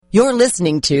You're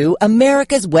listening to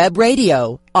America's Web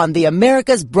Radio on the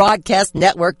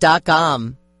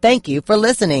AmericasBroadcastNetwork.com. Thank you for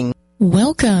listening.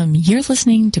 Welcome. You're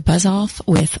listening to Buzz Off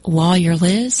with Lawyer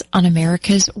Liz on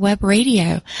America's Web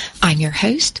Radio. I'm your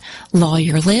host,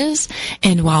 Lawyer Liz,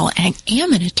 and while I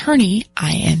am an attorney,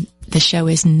 the show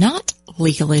is not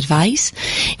legal advice.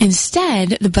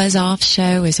 Instead, the Buzz Off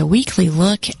show is a weekly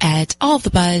look at all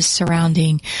the buzz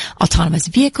surrounding autonomous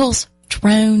vehicles,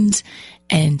 drones,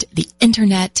 and the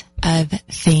Internet of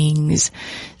Things.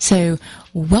 So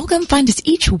welcome. Find us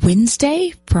each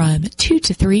Wednesday from 2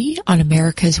 to 3 on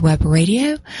America's Web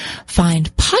Radio.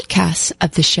 Find podcasts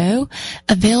of the show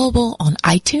available on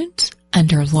iTunes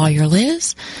under Lawyer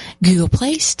Liz, Google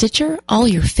Play, Stitcher, all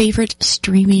your favorite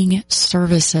streaming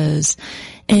services.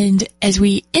 And as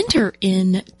we enter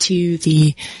into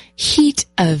the heat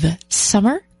of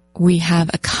summer, we have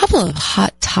a couple of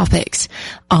hot topics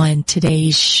on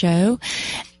today's show.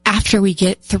 After we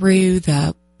get through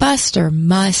the bust or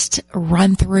must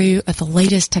run through of the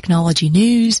latest technology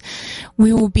news,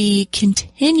 we will be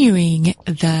continuing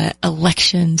the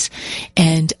elections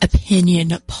and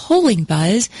opinion polling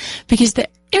buzz, because the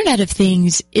Internet of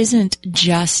Things isn't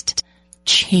just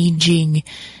changing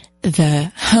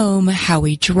the home, how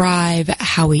we drive,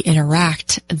 how we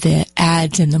interact, the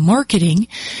ads and the marketing,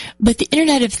 but the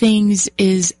Internet of Things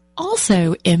is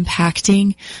also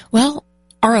impacting, well,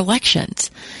 our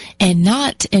elections, and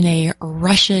not in a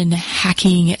Russian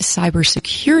hacking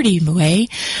cybersecurity way,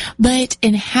 but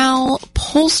in how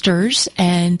pollsters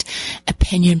and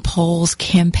opinion polls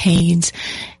campaigns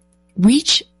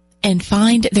reach and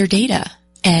find their data,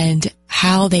 and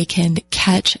how they can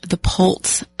catch the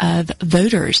pulse of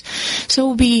voters. So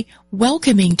we'll be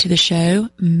welcoming to the show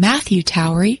Matthew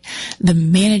Towery, the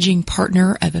managing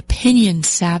partner of Opinion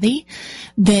Savvy.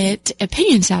 That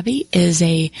Opinion Savvy is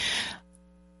a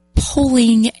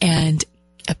polling and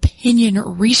opinion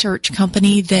research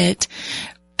company that,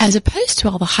 as opposed to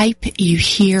all the hype you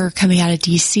hear coming out of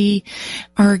DC,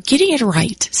 are getting it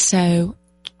right. So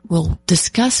we'll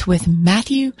discuss with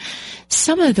Matthew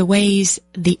some of the ways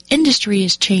the industry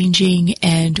is changing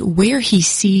and where he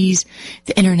sees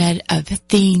the Internet of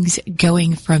Things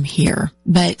going from here.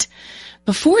 But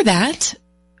before that,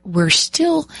 we're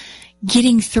still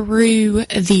digging through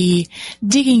the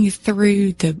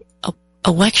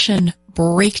election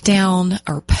breakdown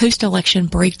or post-election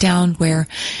breakdown, where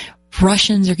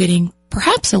Russians are getting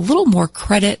perhaps a little more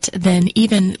credit than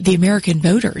even the American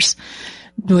voters,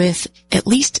 with at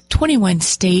least 21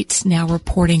 states now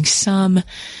reporting some,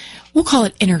 we'll call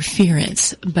it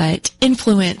interference, but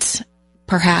influence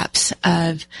perhaps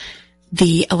of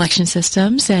the election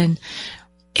systems. And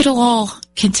it'll all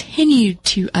continue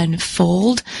to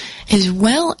unfold, as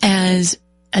well as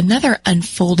another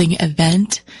unfolding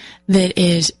event that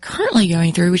is currently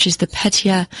going through, which is the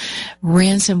Petya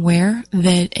ransomware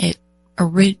that it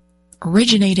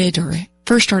originated or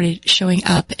first started showing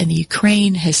up in the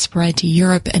Ukraine, has spread to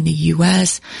Europe and the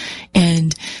US,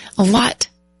 and a lot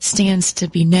stands to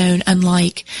be known.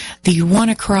 Unlike the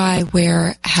WannaCry,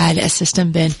 where had a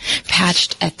system been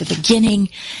patched at the beginning,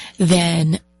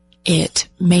 then it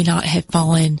may not have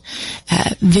fallen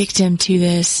victim to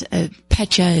this.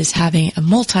 Petya is having a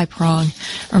multi-prong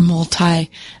or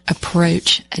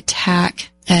multi-approach attack.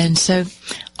 And so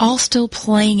all still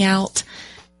playing out,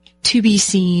 to be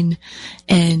seen.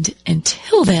 And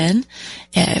until then,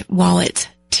 while it's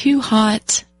too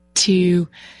hot to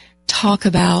talk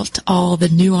about all the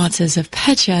nuances of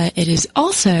Petya, it is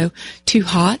also too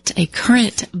hot, a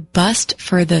current bust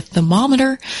for the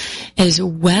thermometer, as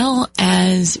well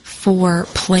as for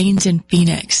planes in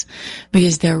Phoenix,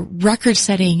 because the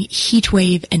record-setting heat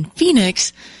wave in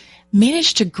Phoenix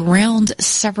managed to ground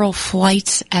several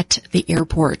flights at the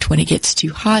airport. When it gets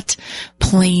too hot,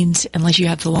 planes, unless you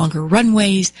have the longer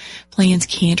runways, planes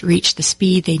can't reach the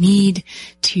speed they need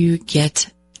to get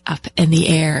up in the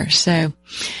air. So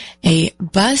a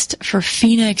bust for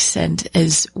Phoenix, and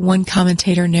as one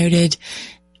commentator noted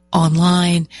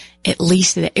online, at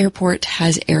least the airport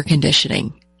has air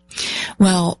conditioning.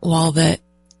 Well, while the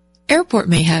airport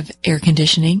may have air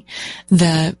conditioning,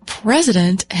 the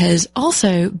president has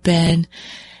also been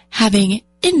having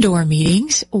indoor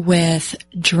meetings with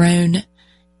drone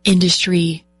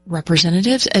industry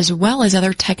representatives, as well as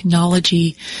other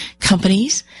technology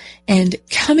companies. And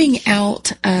coming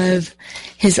out of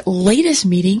his latest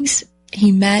meetings,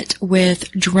 he met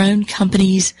with drone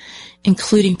companies,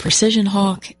 including Precision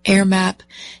Hawk, AirMap,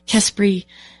 Kespri,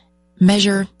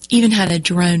 Measure, even had a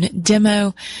drone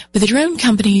demo. But the drone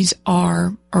companies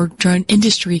or drone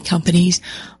industry companies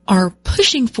are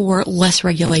pushing for less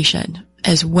regulation,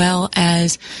 as well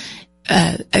as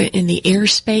in the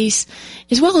airspace,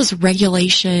 as well as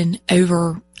regulation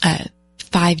over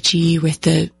 5G with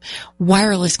the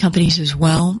wireless companies as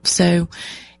well. So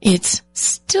it's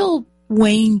still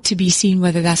waiting to be seen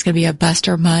whether that's going to be a bust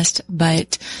or must,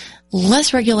 but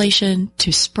less regulation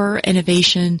to spur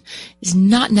innovation is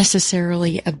not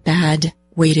necessarily a bad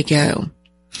way to go.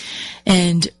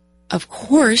 And of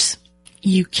course,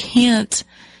 you can't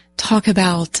talk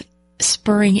about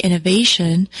spurring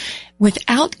innovation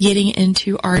without getting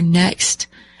into our next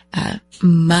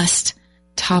must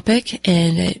topic,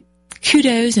 and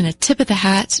kudos and a tip of the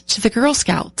hat to the Girl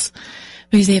Scouts,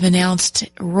 because they have announced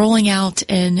rolling out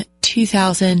in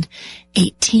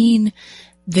 2018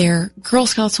 their Girl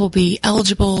Scouts will be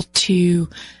eligible to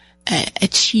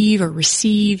achieve or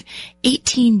receive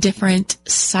 18 different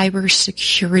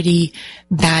cybersecurity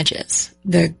badges.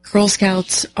 The Girl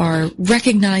Scouts are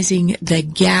recognizing the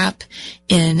gap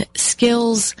in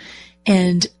skills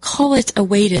and call it a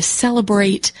way to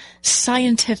celebrate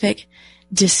scientific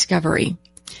discovery.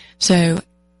 So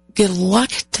good luck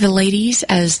to the ladies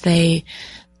as they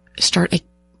start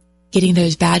getting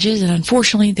those badges. And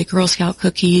unfortunately, the Girl Scout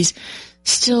cookies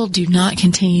still do not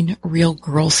contain real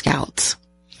Girl Scouts.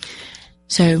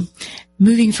 So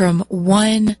moving from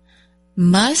one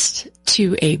must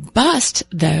to a bust,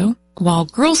 though, while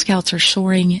Girl Scouts are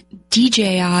soaring,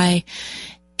 DJI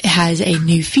has a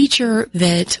new feature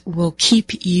that will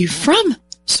keep you from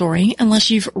soaring unless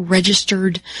you've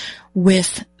registered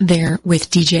with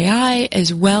DJI,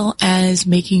 as well as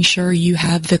making sure you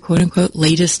have the quote unquote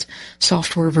latest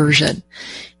software version.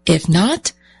 If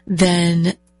not,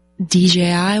 then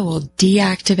DJI will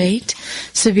deactivate,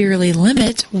 severely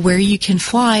limit where you can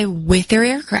fly with their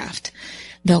aircraft.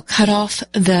 They'll cut off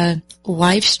the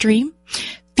live stream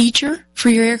feature for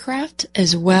your aircraft,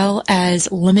 as well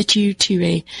as limit you to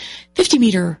a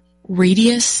 50-meter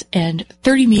radius and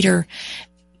 30-meter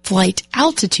flight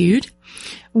altitude,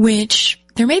 which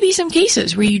there may be some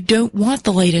cases where you don't want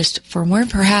the latest firmware.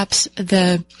 Perhaps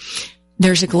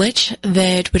there's a glitch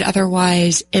that would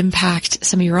otherwise impact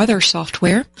some of your other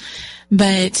software,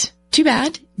 but too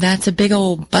bad. That's a big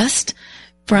old bust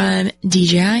from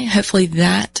DJI. Hopefully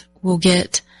that will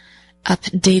get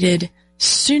updated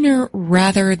sooner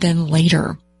rather than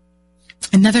later.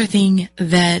 Another thing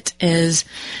that is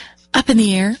up in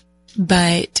the air,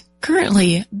 but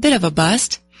currently a bit of a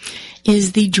bust,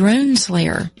 is the Drone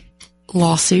Slayer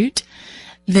lawsuit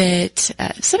that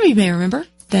some of you may remember.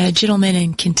 The gentleman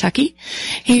in Kentucky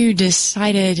who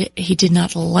decided he did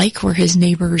not like where his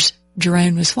neighbor's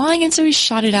drone was flying, and so he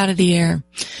shot it out of the air.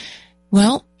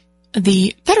 Well,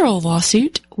 the federal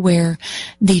lawsuit where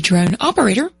the drone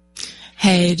operator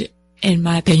had, in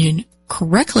my opinion,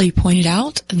 correctly pointed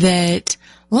out that,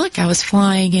 look, I was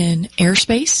flying in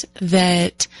airspace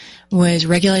that was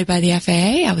regulated by the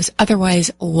FAA. I was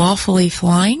otherwise lawfully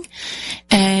flying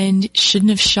and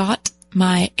shouldn't have shot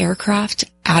my aircraft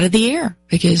out of the air,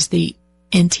 because the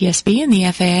NTSB and the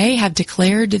FAA have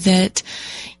declared that,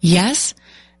 yes,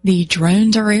 the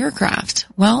drones are aircraft.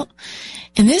 Well,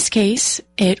 in this case,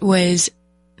 it was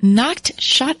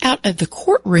shot out of the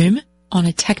courtroom on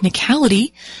a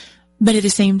technicality, but at the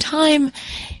same time,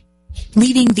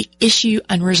 leaving the issue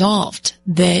unresolved,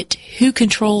 that who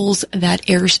controls that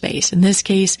airspace. In this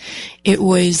case, it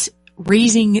was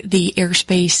raising the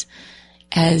airspace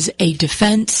as a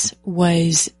defense,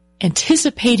 was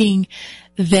anticipating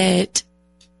that,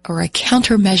 or a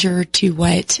countermeasure to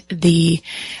what the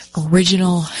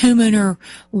original homeowner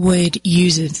would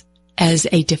use as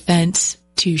a defense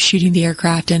to shooting the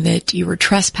aircraft, and that you were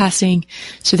trespassing,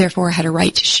 so therefore had a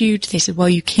right to shoot. They said, well,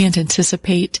 you can't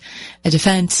anticipate a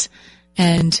defense,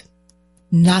 and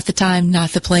not the time,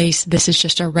 not the place. This is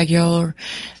just a regular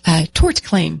tort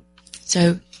claim.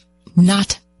 So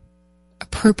not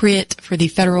appropriate for the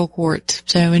federal court.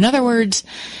 So in other words,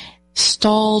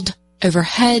 stalled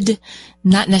overhead,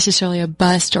 not necessarily a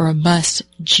bust or a must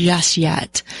just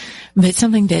yet. But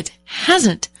something that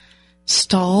hasn't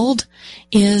stalled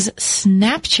is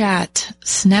Snapchat.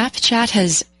 Snapchat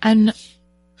has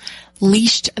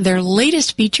unleashed their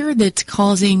latest feature that's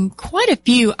causing quite a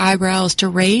few eyebrows to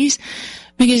raise,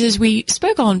 because as we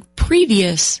spoke on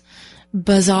previous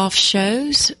Buzz Off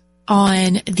shows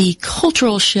on the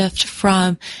cultural shift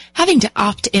from having to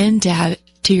opt in to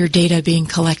your data being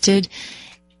collected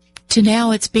to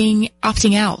now it's being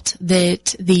opting out,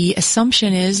 that the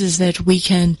assumption is that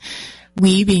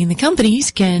we being the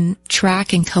companies can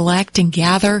track and collect and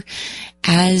gather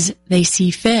as they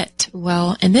see fit.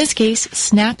 Well, in this case,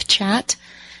 Snapchat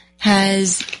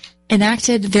has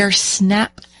enacted their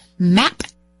Snap Map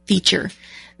feature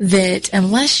that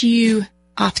unless you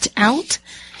opt out,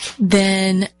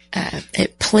 then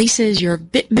It places your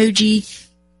Bitmoji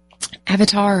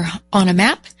avatar on a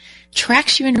map,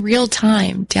 tracks you in real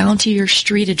time down to your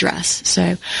street address.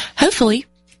 So hopefully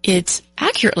it's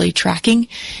accurately tracking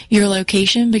your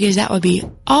location, because that would be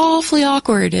awfully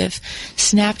awkward if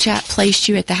Snapchat placed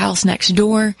you at the house next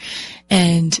door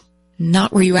and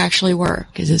not where you actually were.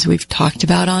 Because as we've talked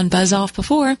about on Buzz Off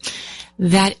before,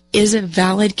 that is a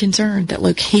valid concern, that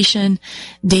location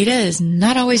data is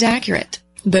not always accurate.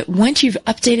 But once you've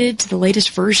updated to the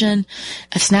latest version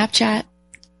of Snapchat,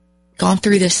 gone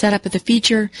through the setup of the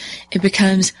feature, it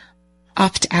becomes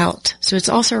opt out. So it's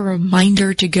also a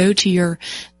reminder to go to your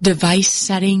device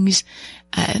settings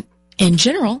in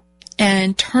general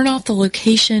and turn off the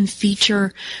location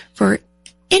feature for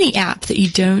any app that you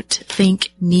don't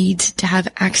think needs to have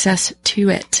access to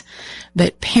it.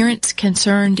 But parents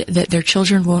concerned that their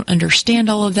children won't understand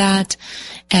all of that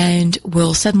and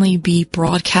will suddenly be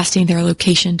broadcasting their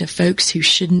location to folks who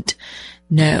shouldn't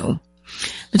know.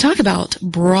 To talk about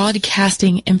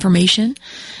broadcasting information,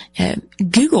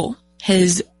 Google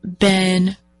has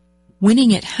been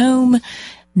winning at home,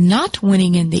 not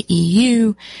winning in the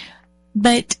EU,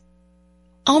 but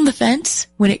on the fence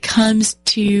when it comes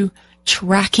to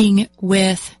tracking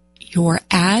with your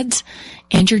ads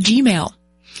and your Gmail.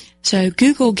 So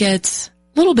Google gets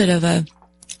a little bit of a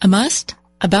bust,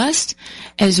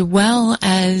 as well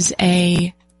as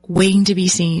a waiting to be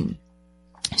seen.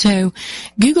 So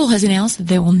Google has announced that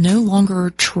they will no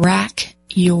longer track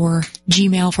your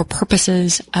Gmail for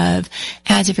purposes of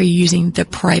ads if you're using the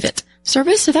private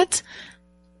service. So that's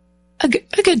a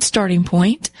good starting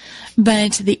point.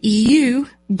 But the EU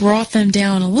brought them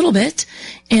down a little bit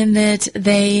in that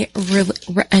they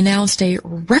announced a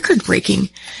record-setting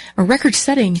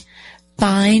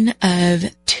fine of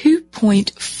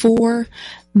 2.4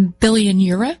 billion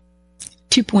euro,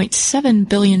 $2.7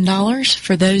 billion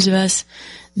for those of us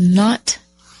not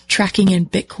tracking in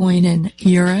Bitcoin and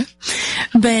euro.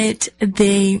 But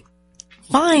they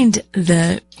fined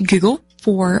the Google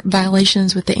for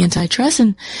violations with the antitrust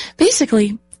and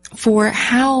basically for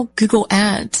how Google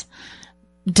Ads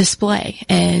display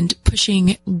and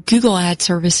pushing Google ad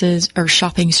services or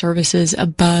shopping services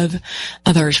above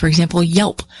others. For example,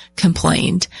 Yelp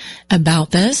complained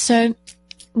about this. So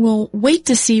we'll wait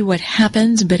to see what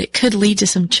happens, but it could lead to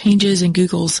some changes in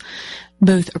Google's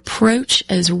both approach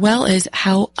as well as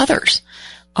how others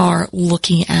are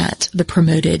looking at the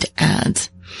promoted ads.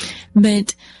 But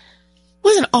it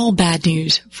wasn't all bad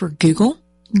news for Google.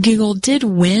 Google did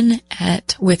win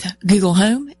with Google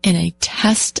Home in a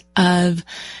test of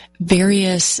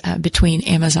various between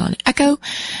Amazon Echo,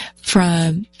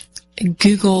 from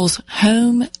Google's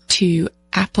Home to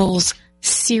Apple's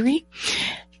Siri.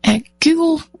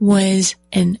 Google was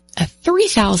in a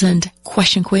 3,000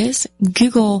 question quiz.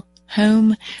 Google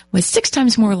Home was 6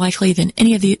 times more likely than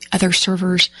any of the other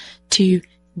servers to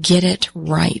get it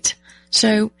right.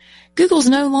 So Google's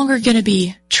no longer going to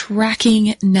be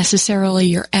tracking necessarily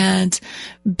your ads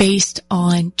based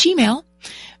on Gmail,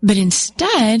 but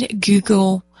instead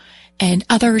Google and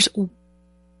others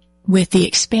with the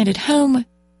expanded Home,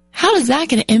 how is that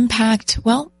going to impact?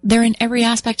 Well, they're in every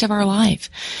aspect of our life.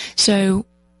 So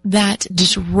that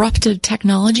disruptive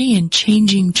technology and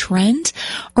changing trends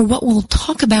are what we'll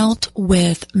talk about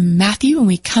with Matthew when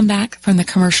we come back from the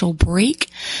commercial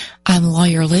break. I'm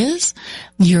Lawyer Liz.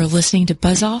 You're listening to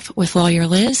Buzz Off with Lawyer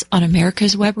Liz on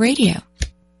America's Web Radio.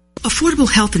 Affordable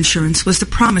health insurance was the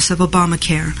promise of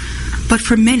Obamacare, but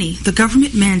for many, the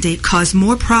government mandate caused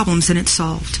more problems than it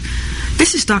solved.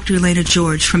 This is Dr. Elena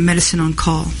George from Medicine on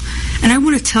Call, and I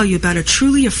want to tell you about a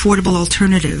truly affordable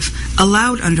alternative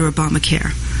allowed under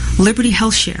Obamacare, Liberty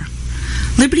HealthShare.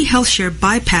 Liberty HealthShare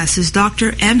bypasses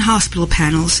doctor and hospital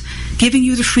panels, giving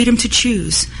you the freedom to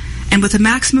choose. And with a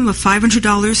maximum of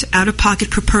 $500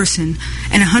 out-of-pocket per person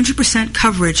and 100%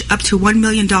 coverage up to $1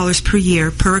 million per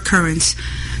year per occurrence,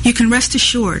 you can rest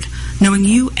assured knowing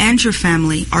you and your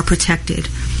family are protected.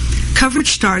 Coverage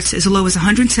starts as low as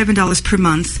 $107 per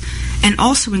month and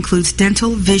also includes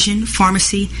dental, vision,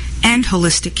 pharmacy, and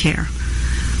holistic care.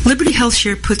 Liberty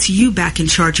HealthShare puts you back in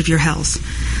charge of your health.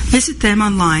 Visit them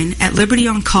online at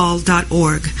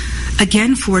libertyoncall.org.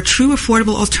 Again, for a true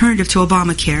affordable alternative to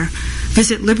Obamacare,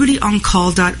 visit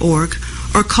libertyoncall.org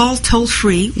or call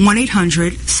toll-free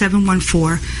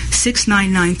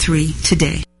 1-800-714-6993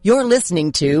 today. You're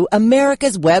listening to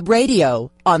America's Web Radio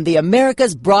on the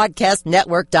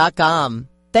AmericasBroadcastNetwork.com.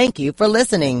 Thank you for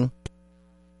listening.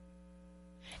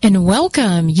 And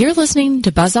welcome. You're listening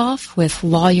to Buzz Off with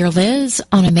Lawyer Liz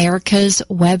on America's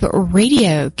Web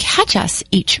Radio. Catch us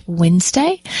each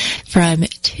Wednesday from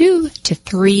 2 to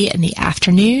 3 in the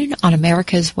afternoon on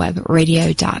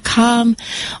americaswebradio.com,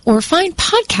 or find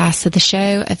podcasts of the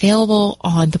show available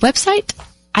on the website,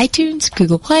 iTunes,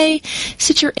 Google Play,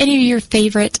 Stitcher, any of your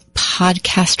favorite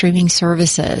podcast streaming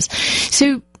services.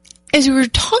 So as we were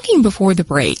talking before the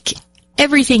break,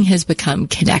 everything has become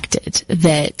connected,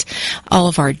 that all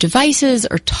of our devices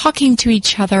are talking to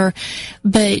each other.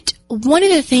 But one of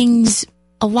the things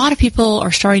a lot of people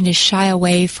are starting to shy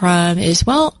away from is,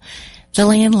 well, the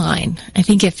landline. I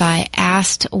think if I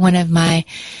asked one of my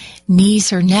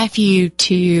niece or nephew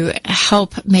to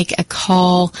help make a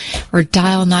call or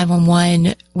dial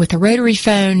 911 with a rotary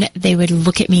phone, they would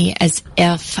look at me as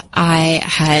if I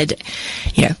had,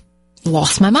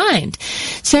 lost my mind.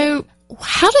 So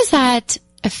how does that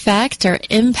affect or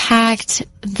impact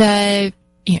the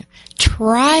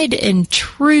tried and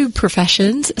true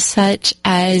professions such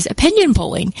as opinion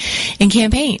polling and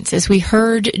campaigns, as we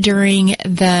heard during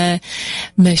the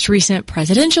most recent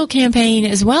presidential campaign,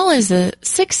 as well as the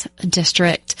 6th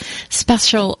district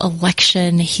special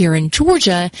election here in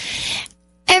Georgia?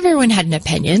 Everyone had an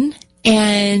opinion,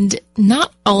 and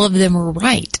not all of them were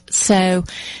right. So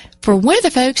for one of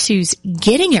the folks who's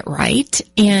getting it right,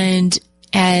 and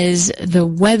as the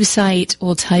website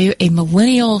will tell you, a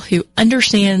millennial who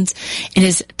understands and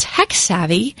is tech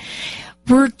savvy,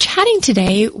 we're chatting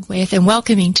today with and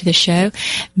welcoming to the show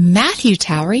Matthew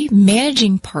Towery,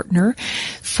 managing partner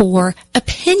for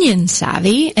Opinion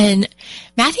Savvy. And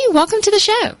Matthew, welcome to the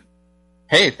show.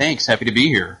 Hey, thanks. Happy to be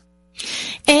here.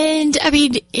 And I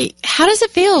mean, how does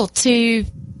it feel to,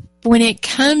 when it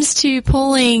comes to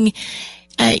polling,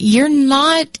 you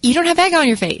don't have egg on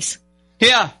your face?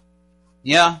 Yeah.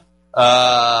 And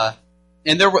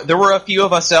there were a few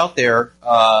of us out there,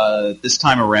 this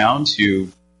time around who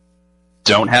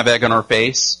don't have egg on our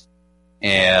face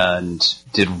and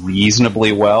did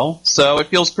reasonably well. So it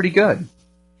feels pretty good.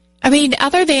 I mean,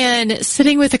 other than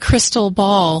sitting with a crystal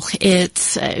ball,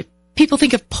 it's, people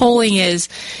think of polling as,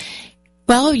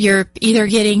 well, you're either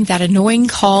getting that annoying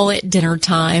call at dinner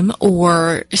time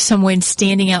or someone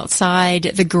standing outside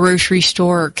the grocery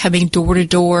store, coming door to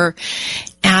door,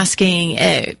 asking,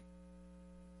 is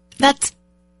that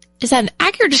an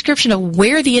accurate description of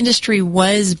where the industry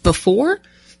was before?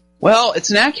 Well,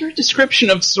 it's an accurate description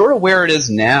of sort of where it is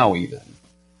now, even.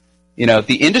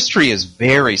 The industry is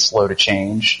very slow to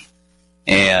change.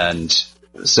 And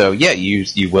so, yeah,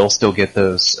 you will still get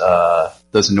those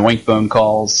annoying phone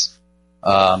calls.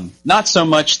 Not so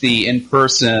much the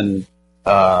in-person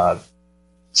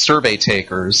survey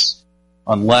takers,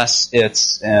 unless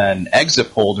it's an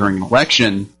exit poll during an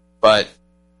election. But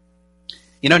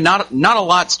not a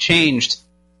lot's changed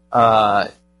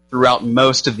throughout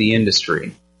most of the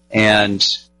industry, and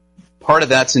part of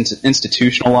that's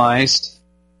institutionalized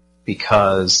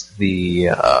because the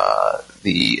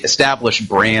established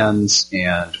brands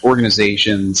and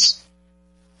organizations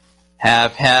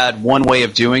have had one way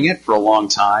of doing it for a long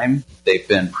time. They've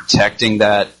been protecting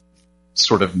that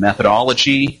sort of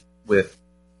methodology with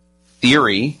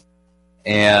theory,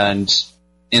 and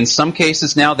in some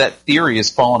cases now that theory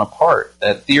has fallen apart.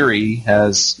 That theory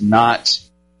has not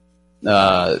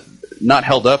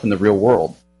held up in the real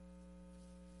world.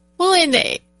 Well, and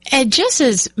just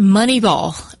as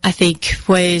Moneyball, I think,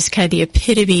 was kind of the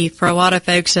epitome for a lot of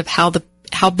folks of how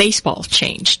baseball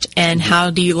changed and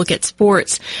how do you look at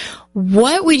sports.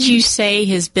 What would you say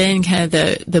has been kind of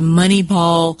the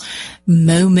Moneyball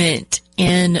moment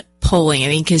in polling? I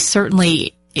mean, because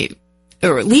certainly,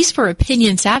 or at least for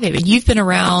Opinion Savvy, I mean, you've been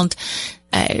around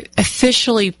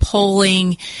officially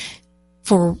polling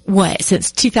for what,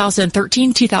 since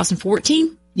 2013,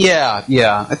 2014?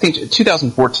 Yeah. I think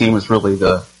 2014 was really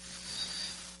the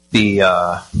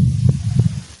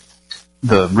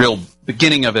real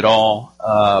beginning of it all.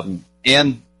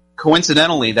 And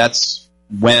coincidentally, that's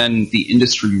when the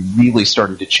industry really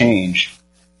started to change.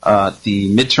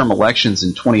 The midterm elections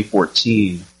in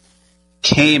 2014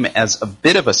 came as a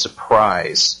bit of a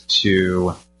surprise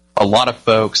to a lot of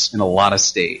folks in a lot of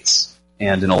states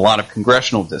and in a lot of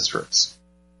congressional districts.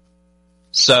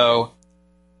 So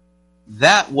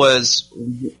that was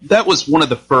one of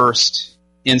the first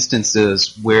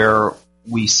instances where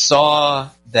we saw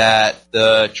that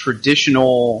the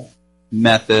traditional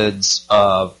methods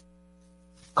of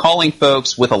calling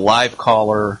folks with a live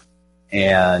caller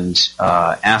and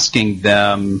asking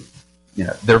them,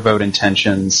 their vote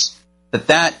intentions,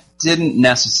 that didn't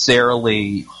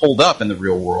necessarily hold up in the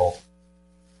real world.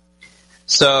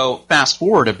 So fast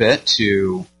forward a bit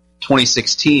to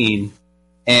 2016,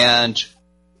 and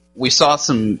we saw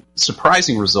some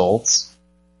surprising results.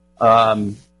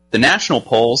 The national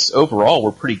polls overall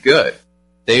were pretty good.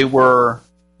 They were,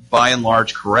 by and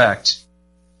large, correct.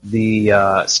 The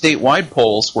statewide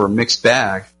polls were a mixed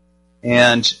bag.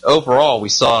 And overall, we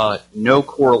saw no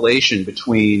correlation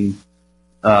between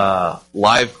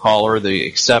live caller, the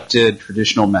accepted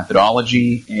traditional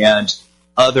methodology, and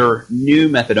other new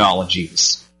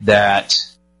methodologies that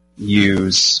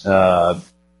use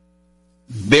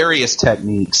various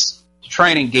techniques to try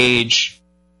and engage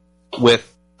with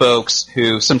folks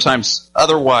who sometimes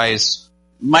otherwise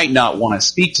might not want to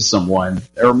speak to someone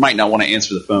or might not want to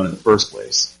answer the phone in the first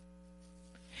place.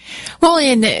 Well,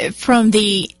 and from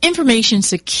the information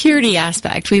security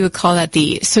aspect, we would call that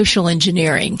the social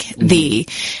engineering, the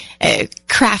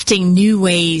crafting new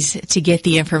ways to get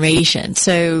the information.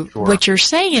 So what you're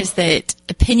saying is that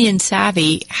opinion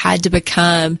savvy had to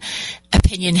become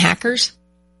opinion hackers?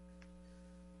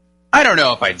 I don't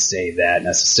know if I'd say that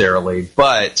necessarily,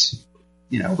 but,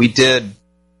 we did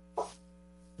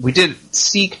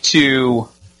seek to,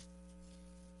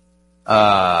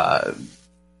 not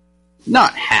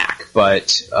hack,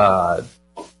 but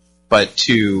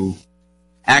to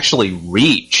actually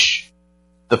reach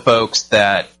the folks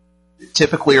that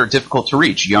typically are difficult to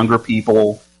reach, younger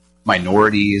people,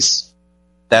 minorities,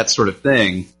 that sort of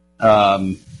thing.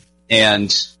 And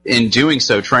in doing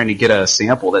so, trying to get a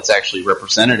sample that's actually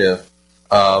representative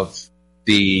of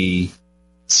the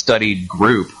studied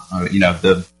group,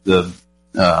 the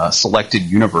selected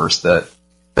universe that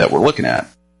we're looking at.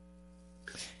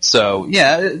 So,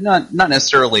 yeah, not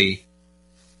necessarily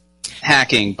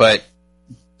hacking, but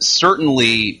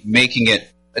certainly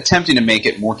attempting to make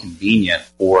it more convenient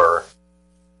for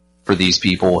these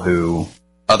people who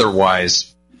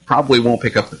otherwise probably won't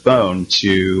pick up the phone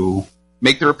to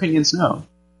make their opinions known.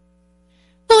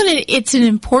 Well, and it's an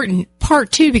important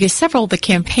part, too, because several of the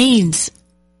campaigns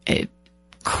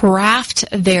craft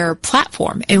their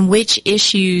platform and which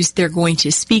issues they're going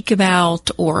to speak about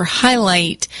or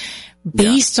highlight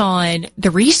based on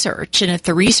the research. And if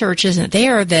the research isn't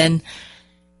there, then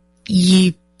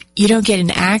you don't get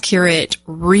an accurate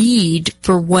read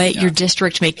for what your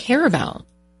district may care about.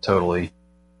 Totally.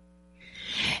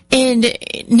 And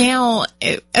now,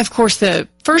 of course, the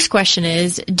first question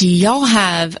is, do y'all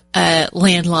have a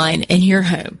landline in your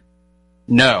home?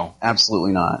 No,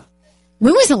 absolutely not.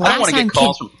 When was the last time? I don't want to get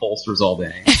calls from pollsters all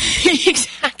day.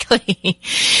 Exactly.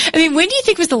 I mean, when do you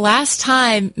think was the last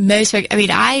time I'd say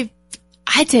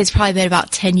it's probably been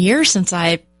about 10 years since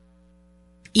I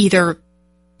either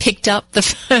picked up the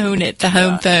phone at the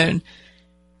home phone.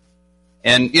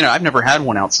 And, I've never had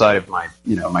one outside of my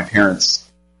parents'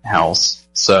 house.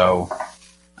 So,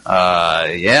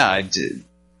 I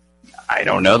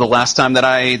don't know the last time that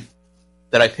I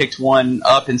picked one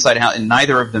up inside a house, and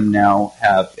neither of them now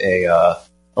have a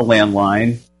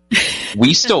landline.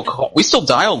 We still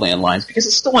dial landlines because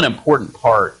it's still an important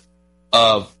part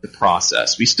of the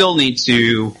process. We still need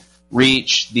to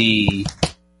reach the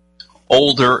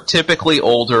typically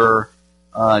older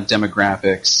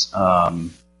demographics,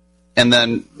 and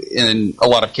then in a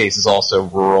lot of cases also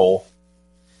rural.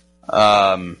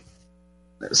 We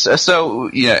still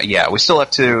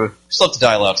have to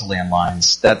dial out to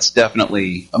landlines. That's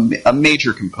definitely a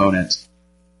major component.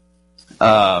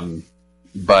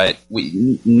 But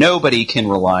nobody can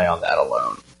rely on that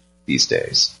alone these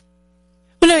days.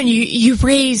 Well, no, and you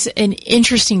raise an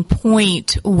interesting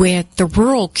point with the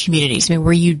rural communities,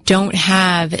 where you don't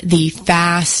have the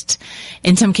fast,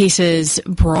 in some cases,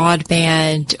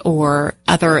 broadband or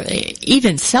other,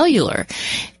 even cellular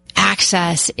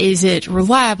access. Is it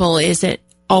reliable? Is it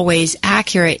always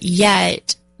accurate?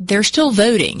 Yet they're still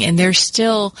voting, and they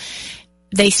still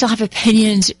have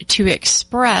opinions to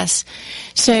express.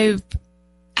 So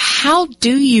how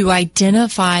do you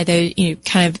identify those,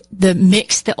 kind of the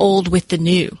mix the old with the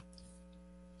new?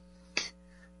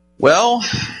 Well,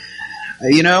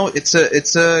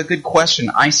 it's a good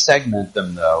question. I segment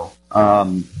them though.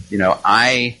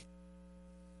 I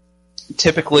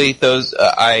typically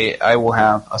I will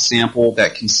have a sample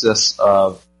that consists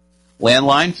of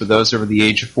landline for those over the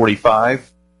age of 45,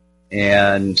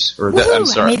 I'm sorry,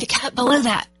 I made the cut below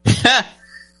that.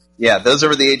 Yeah, those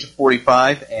over the age of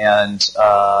 45, and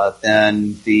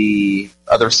then the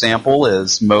other sample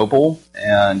is mobile,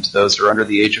 and those are under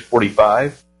the age of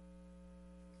 45.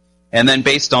 And then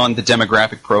based on the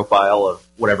demographic profile of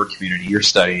whatever community you're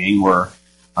studying or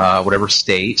whatever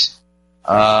state,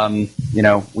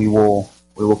 we will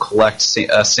collect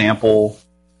a sample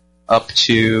up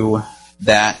to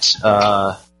that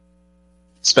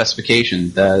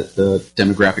specification, the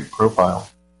demographic profile.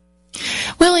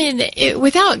 Well, and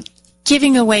without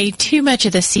giving away too much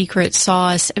of the secret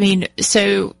sauce? I mean,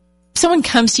 so someone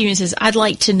comes to you and says, I'd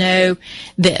like to know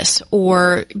this,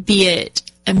 or be it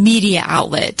a media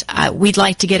outlet. We'd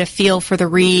like to get a feel for the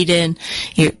read in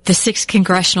the 6th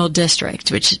Congressional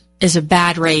District, which is a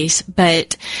bad race,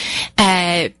 but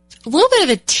a little bit of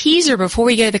a teaser before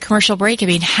we go to the commercial break. I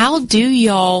mean, what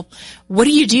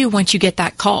do you do once you get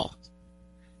that call?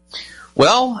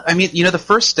 Well, I mean, the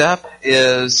first step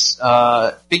is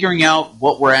figuring out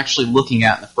what we're actually looking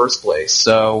at in the first place.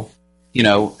 So,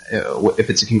 if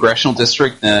it's a congressional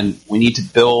district, then we need to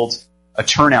build a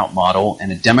turnout model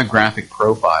and a demographic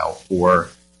profile for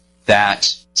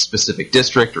that specific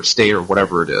district or state or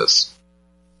whatever it is.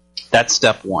 That's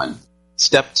step one.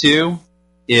 Step two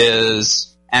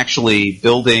is actually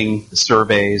building the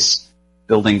surveys,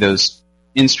 building those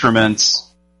instruments.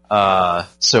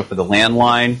 So for the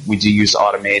landline, we do use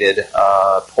automated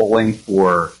polling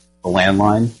for the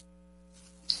landline.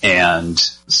 And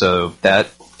so that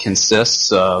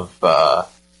consists of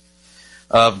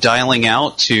dialing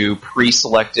out to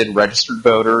pre-selected registered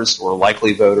voters or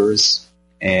likely voters,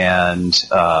 and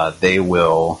they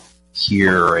will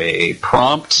hear a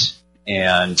prompt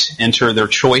and enter their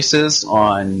choices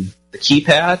on the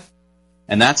keypad,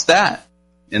 and that's that.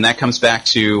 And that comes back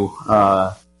to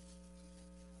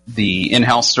the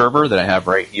in-house server that I have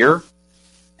right here.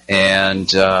 And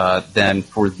then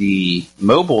for the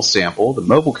mobile sample, the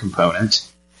mobile component,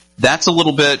 that's a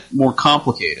little bit more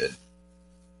complicated.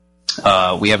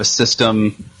 We have a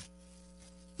system,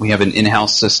 we have an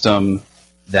in-house system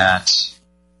that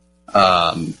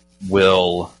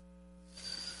will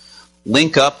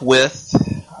link up with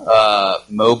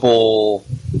mobile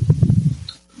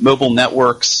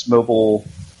networks, mobile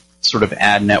sort of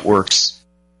ad networks,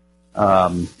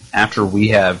 after we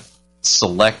have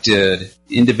selected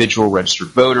individual registered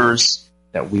voters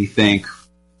that we think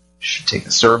should take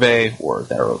the survey, or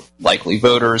that are likely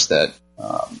voters that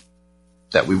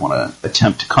we want to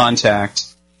attempt to contact.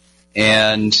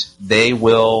 And they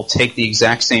will take the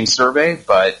exact same survey,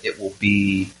 but it will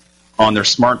be on their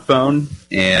smartphone,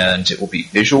 and it will be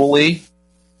visually.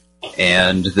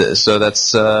 And so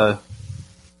that's how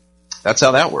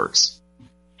that works.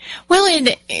 Well,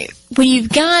 and when you've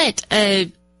got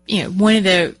one of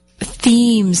the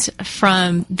themes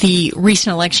from the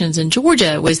recent elections in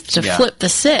Georgia was to flip the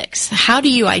 6. How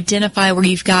do you identify where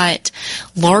you've got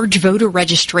large voter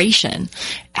registration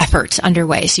efforts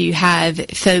underway? So you have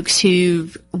folks who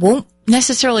won't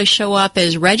necessarily show up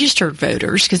as registered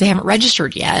voters because they haven't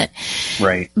registered yet,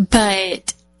 right?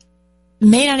 But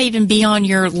may not even be on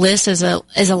your list as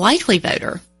a likely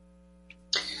voter.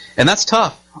 And that's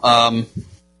tough.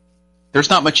 There's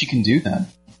not much you can do then.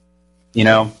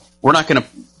 We're not going to.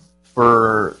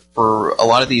 For a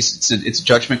lot of these, it's a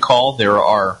judgment call. There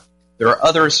are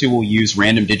others who will use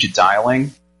random digit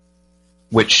dialing,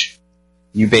 which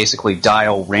you basically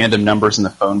dial random numbers in the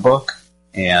phone book,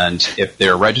 and if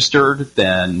they're registered,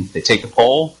 then they take the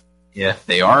poll. If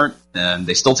they aren't, then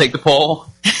they still take the poll.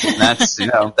 And that's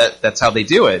that's how they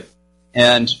do it.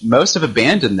 And most have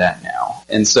abandoned that now,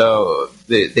 and so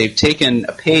they've taken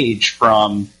a page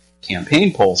from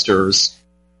campaign pollsters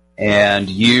and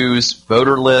use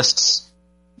voter lists,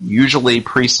 usually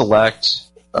pre-select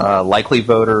likely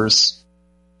voters,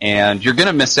 and you're going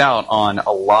to miss out on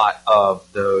a lot of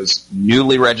those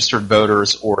newly registered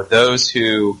voters or those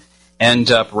who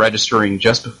end up registering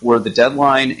just before the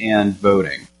deadline and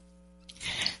voting.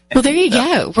 Well, there you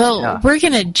go. Well, we're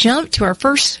going to jump to our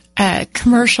first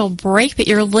commercial break, but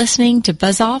you're listening to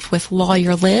Buzz Off with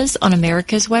Lawyer Liz on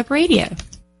America's Web Radio.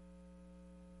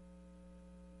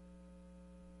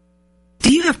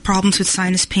 Do you have problems with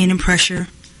sinus pain and pressure?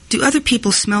 Do other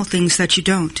people smell things that you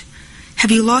don't?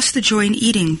 Have you lost the joy in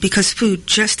eating because food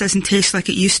just doesn't taste like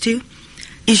it used to?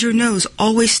 Is your nose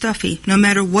always stuffy no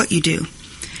matter what you do?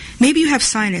 Maybe you have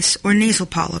sinus or nasal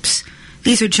polyps.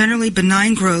 These are generally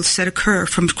benign growths that occur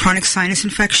from chronic sinus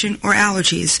infection or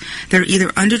allergies that are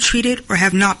either undertreated or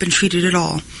have not been treated at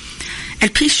all.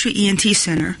 At Peachtree ENT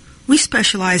Center, we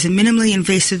specialize in minimally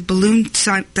invasive balloon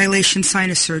dilation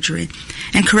sinus surgery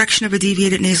and correction of a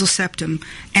deviated nasal septum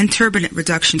and turbinate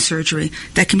reduction surgery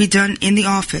that can be done in the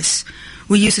office.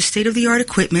 We use a state-of-the-art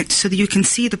equipment so that you can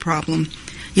see the problem.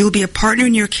 You will be a partner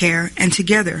in your care, and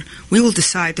together we will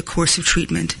decide the course of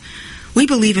treatment. We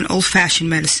believe in old-fashioned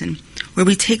medicine, where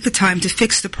we take the time to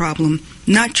fix the problem,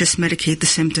 not just medicate the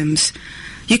symptoms.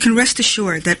 You can rest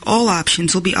assured that all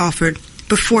options will be offered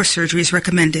before surgery is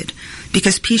recommended,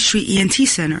 because Peachtree ENT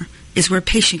Center is where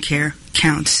patient care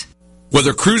counts.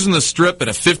 Whether cruising the strip in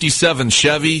a 57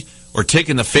 Chevy or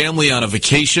taking the family on a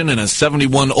vacation in a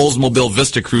 71 Oldsmobile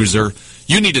Vista Cruiser,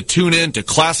 you need to tune in to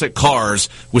Classic Cars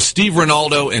with Steve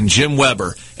Ronaldo and Jim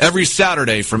Weber every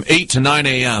Saturday from 8 to 9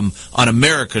 a.m. on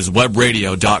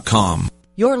americaswebradio.com.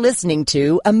 You're listening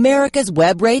to America's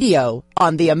Web Radio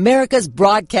on the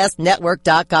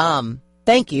americasbroadcastnetwork.com.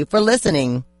 Thank you for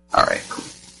listening. All right.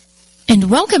 And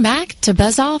welcome back to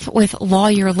Buzz Off with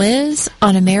Lawyer Liz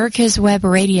on America's Web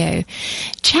Radio.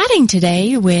 Chatting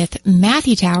today with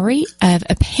Matthew Towery of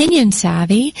Opinion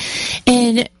Savvy.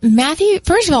 And Matthew,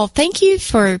 first of all, thank you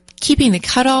for keeping the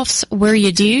cutoffs where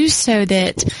you do so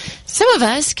that some of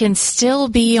us can still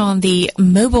be on the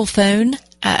mobile phone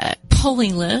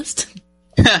polling list.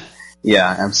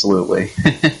 Yeah, absolutely.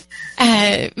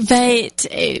 But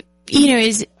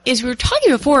as we were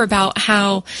talking before about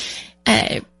how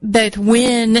both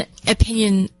when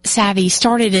Opinion Savvy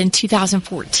started in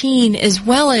 2014, as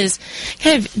well as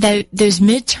kind of those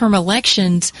midterm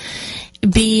elections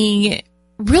being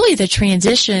really the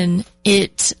transition,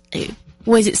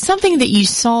 was it something that you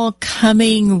saw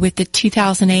coming with the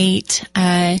 2008?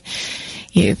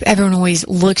 Everyone always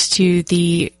looks to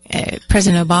the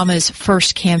President Obama's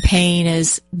first campaign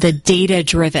as the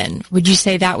data-driven. Would you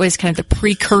say that was kind of the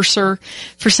precursor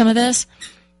for some of this?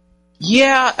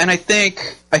 Yeah, and I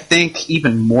think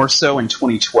even more so in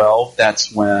 2012,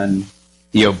 that's when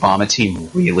the Obama team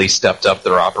really stepped up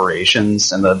their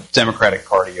operations, and the Democratic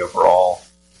Party overall.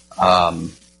 That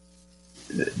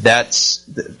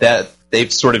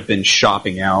they've sort of been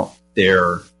shopping out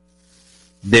their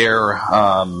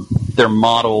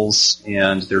models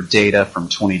and their data from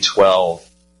 2012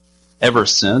 ever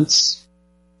since,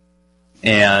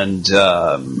 and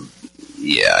I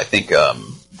think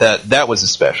that was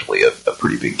especially a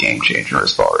pretty big game changer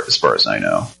as far as I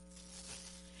know.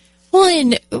 Well,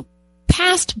 in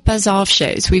past Buzz Off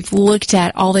shows, we've looked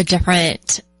at all the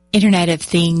different Internet of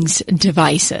Things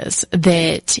devices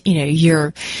that,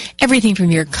 your everything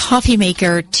from your coffee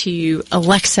maker to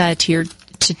Alexa to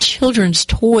children's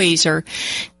toys are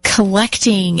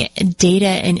collecting data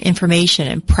and information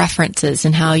and preferences,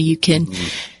 and how you can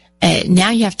now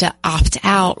you have to opt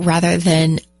out rather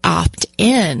than opt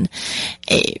in.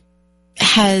 You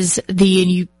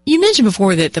mentioned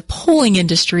before that the polling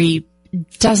industry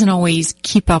doesn't always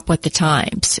keep up with the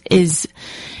times.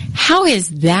 How is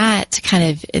that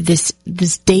kind of this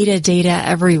data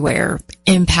everywhere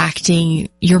impacting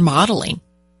your modeling?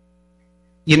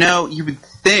 You would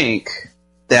think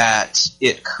that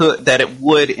it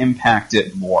would impact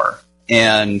it more,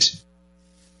 and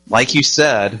like you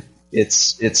said,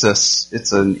 it's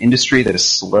an industry that is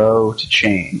slow to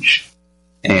change,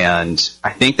 and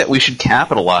I think that we should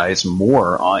capitalize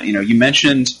more on. You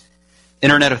mentioned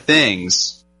Internet of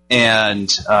Things, and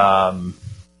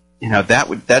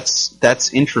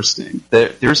that's interesting.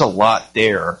 There's a lot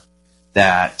there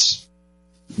that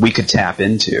we could tap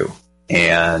into,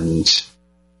 and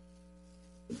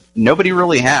nobody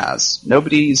really has.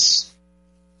 Nobody's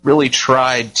really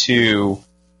tried to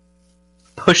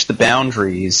push the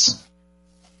boundaries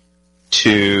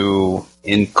to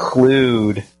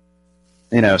include,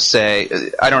 say,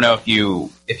 I don't know if you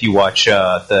watch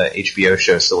the HBO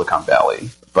show Silicon Valley,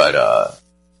 but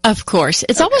of course,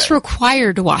 it's almost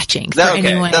required watching for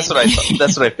anyone. That's what I thought.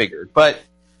 That's what I figured. But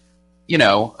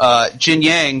Jin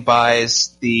Yang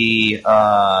buys the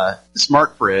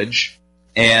smart fridge,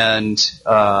 and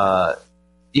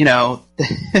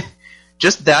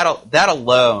just that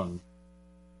alone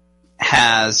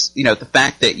has the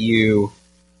fact that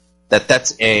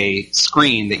that's a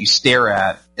screen that you stare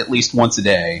at least once a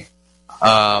day,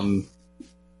 and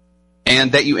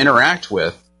that you interact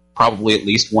with probably at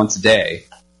least once a day.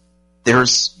 There are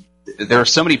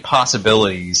so many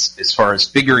possibilities as far as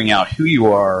figuring out who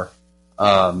you are,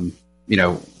 what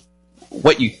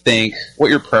you think, what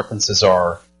your preferences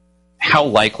are, how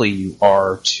likely you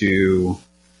are to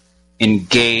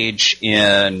engage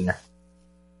in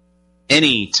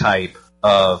any type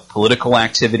of political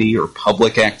activity or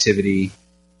public activity.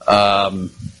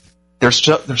 There's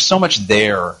so much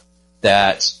there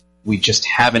that we just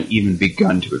haven't even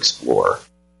begun to explore.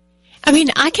 I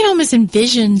mean, I can almost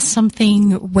envision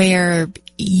something where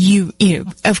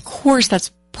of course, that's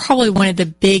probably one of the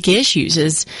big issues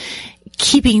is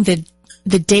keeping the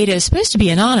data is supposed to be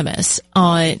anonymous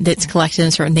that's collected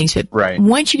in certain things, but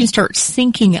once you can start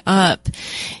syncing up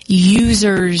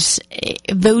users'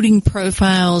 voting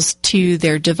profiles to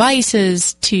their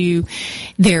devices, to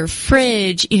their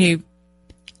fridge,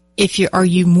 are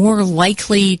you more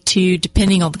likely to,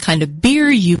 depending on the kind of beer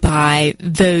you buy,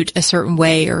 vote a certain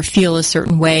way or feel a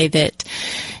certain way? That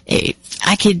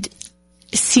I could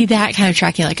see that kind of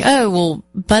tracking, like, oh, well,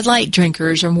 Bud Light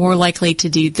drinkers are more likely to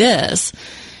do this.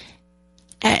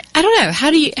 I don't know. How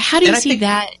do you see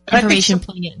that information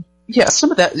playing in? Yeah,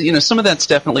 some of that's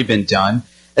definitely been done.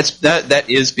 That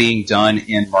is being done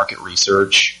in market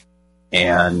research,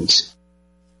 and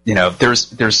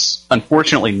there's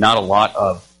unfortunately not a lot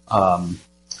of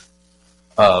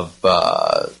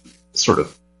sort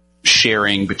of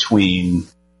sharing between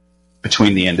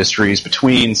the industries,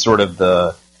 between sort of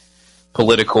the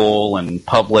political and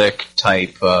public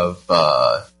type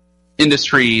of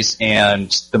industries and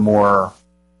the more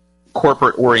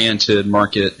corporate-oriented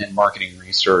marketing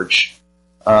research.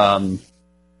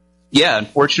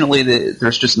 Unfortunately,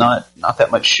 there's just not that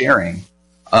much sharing.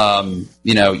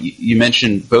 You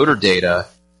mentioned voter data.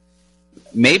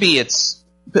 Maybe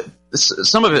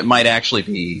some of it might actually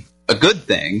be a good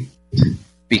thing,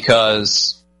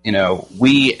 because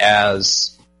we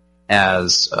as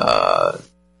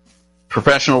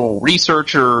professional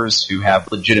researchers who have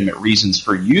legitimate reasons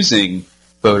for using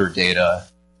voter data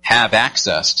have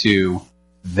access to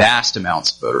vast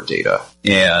amounts of voter data,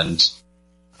 and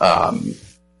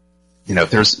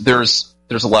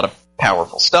there's a lot of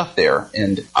powerful stuff there,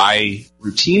 and I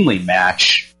routinely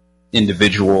match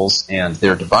individuals and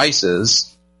their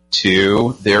devices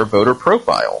to their voter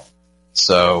profile.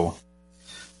 So,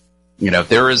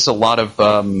 there is a lot of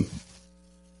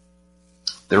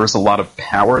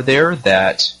power there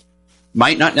that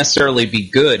might not necessarily be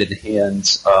good in the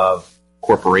hands of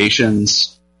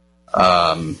corporations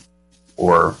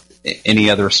or any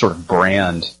other sort of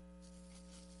brand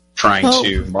trying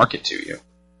to market to you.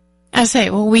 I say,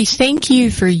 well, we thank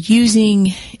you for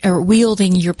using or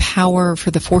wielding your power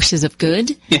for the forces of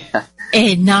good,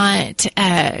 and not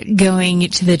going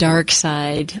to the dark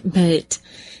side. But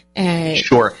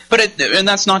sure, and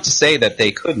that's not to say that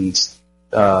they couldn't.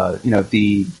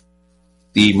 The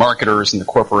marketers and the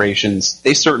corporations,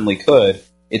 they certainly could.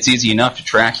 It's easy enough to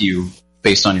track you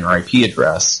based on your IP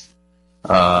address,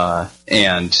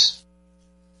 and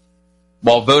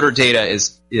while voter data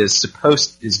is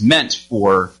meant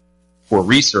for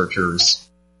researchers,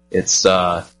 it's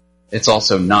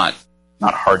also not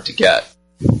hard to get.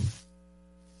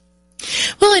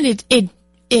 Well, and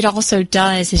it also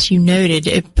does, as you noted,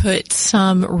 it puts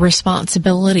some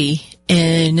responsibility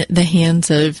in the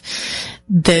hands of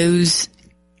those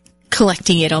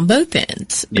collecting it on both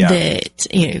ends. Yeah.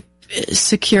 That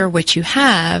secure what you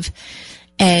have,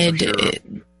 and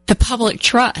the public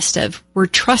trust of, we're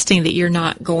trusting that you're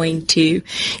not going to,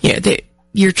 that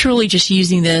you're truly just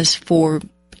using this for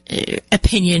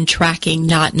opinion tracking,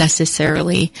 not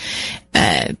necessarily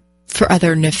for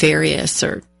other nefarious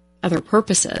or other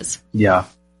purposes. Yeah,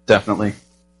 definitely.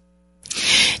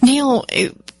 Now,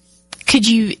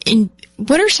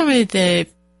 what are some of the,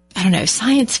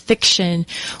 science fiction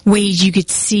ways you could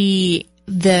see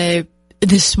the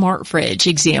smart fridge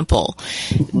example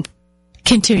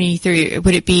continuing through?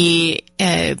 Would it be,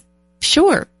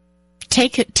 sure,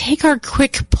 take our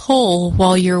quick poll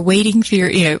while you're waiting for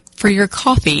your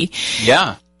coffee.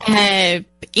 Yeah.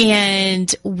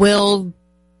 And we'll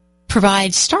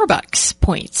provide Starbucks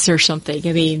points or something.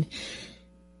 I mean,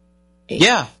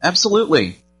 yeah,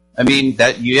 absolutely. I mean,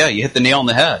 you hit the nail on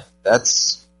the head.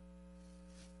 That's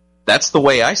the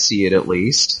way I see it, at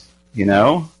least,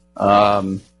 I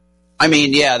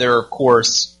mean, yeah, there are, of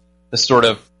course, the sort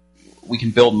of, we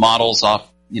can build models off,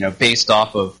 based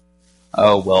off of,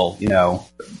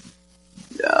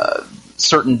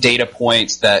 certain data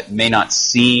points that may not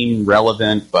seem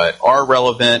relevant, but are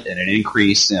relevant, and an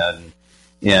increase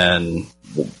in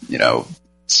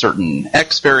certain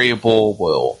X variable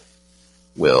will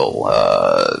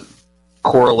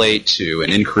correlate to an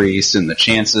increase in the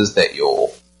chances that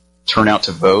you'll turn out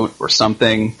to vote or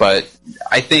something. But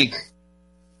I think,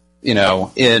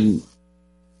 in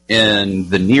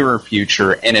the nearer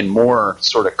future and in more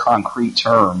sort of concrete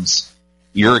terms,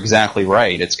 you're exactly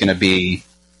right. It's going to be,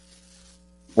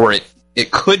 or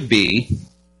it could be,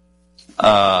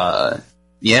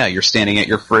 you're standing at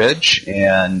your fridge,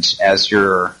 and as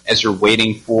you're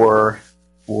waiting for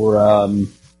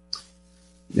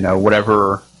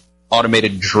whatever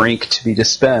automated drink to be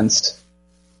dispensed,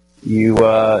 you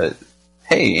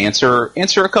answer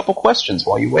a couple questions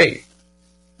while you wait.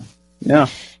 Yeah.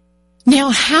 Now,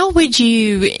 how would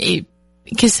you,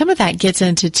 because some of that gets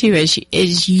into too,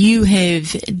 as you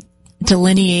have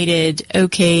delineated,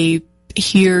 okay,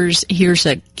 here's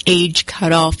a age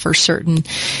cutoff for certain,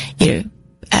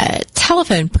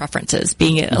 telephone preferences,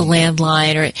 being a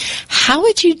landline, or how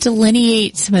would you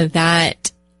delineate some of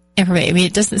that information? I mean,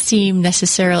 it doesn't seem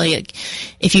necessarily like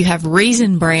if you have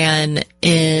Raisin Bran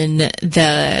in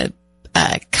the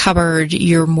cupboard,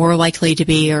 you're more likely to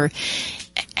be, or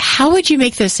how would you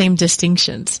make those same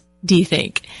distinctions, do you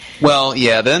think? Well,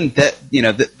 yeah, then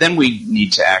we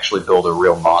need to actually build a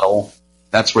real model.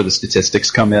 That's where the statistics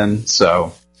come in.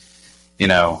 So,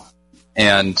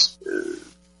 and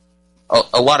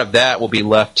a lot of that will be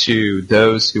left to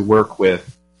those who work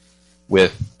with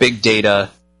big data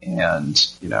and,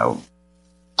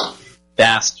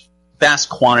 vast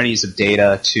quantities of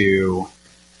data to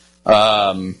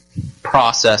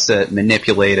process it,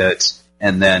 manipulate it,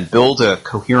 and then build a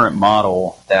coherent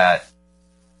model that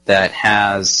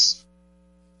has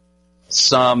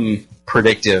some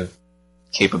predictive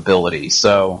capability.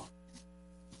 So,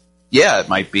 yeah, it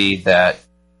might be that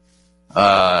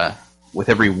with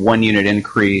every 1 unit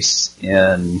increase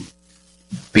in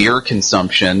beer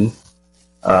consumption,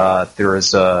 there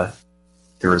is a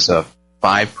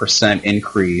 5%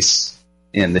 increase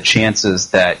in the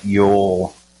chances that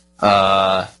you'll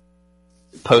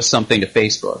post something to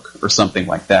Facebook or something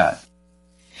like that.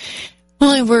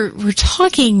 Well, we're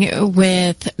talking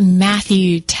with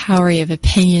Matthew Towery of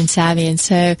Opinion Savvy. And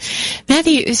so,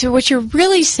 Matthew, so what you're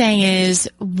really saying is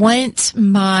once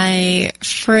my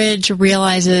fridge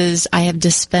realizes I have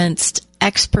dispensed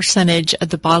X percentage of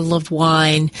the bottle of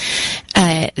wine,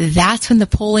 that's when the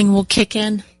polling will kick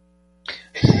in?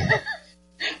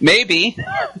 Maybe.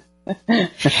 I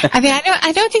mean,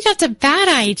 I don't think that's a bad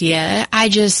idea. I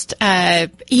just,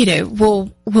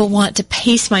 will want to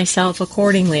pace myself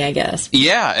accordingly, I guess.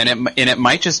 Yeah, and it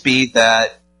might just be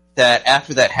that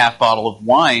after that half bottle of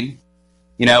wine,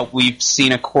 we've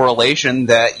seen a correlation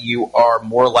that you are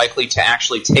more likely to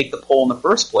actually take the poll in the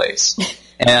first place,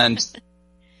 and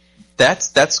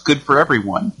that's good for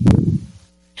everyone.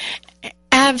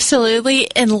 Absolutely,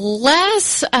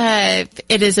 unless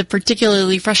it is a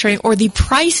particularly frustrating, or the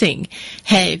pricing,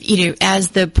 as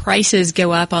the prices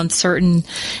go up on certain,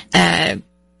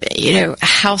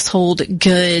 household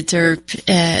goods or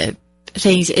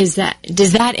things,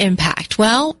 does that impact?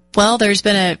 Well, there's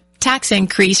been a tax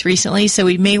increase recently, so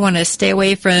we may want to stay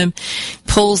away from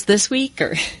polls this week,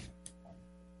 or.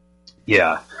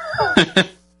 Yeah.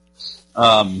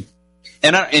 And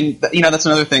that's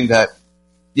another thing that,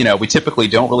 we typically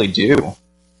don't really do.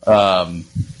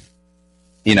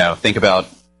 Think about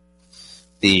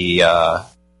the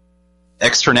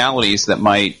externalities that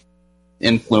might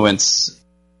influence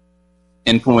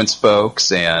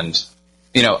folks, and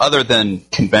other than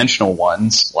conventional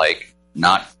ones like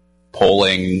not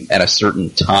polling at a certain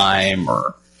time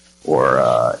or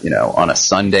on a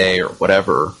Sunday or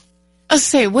whatever. I'll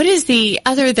say, what is the,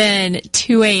 other than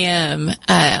 2 a.m.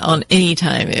 On any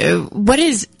time, what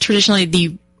is traditionally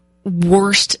the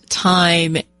worst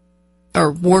time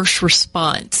or worst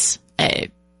response,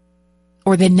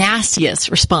 or the nastiest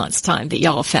response time that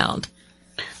y'all found?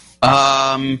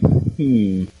 Well,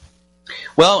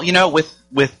 with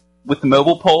the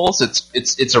mobile polls,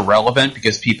 it's irrelevant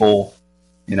because people,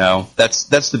 that's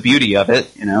the beauty of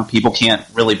it. People can't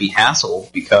really be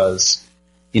hassled because,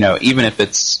 even if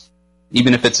it's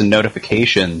a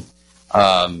notification,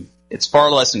 it's far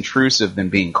less intrusive than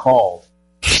being called.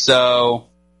 So,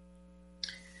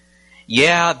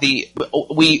 yeah, we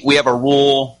have a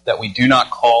rule that we do not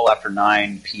call after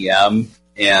 9 p.m.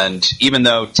 And even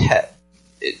though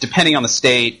depending on the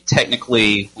state,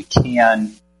 technically we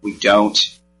can, we don't.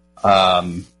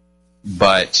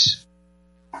 But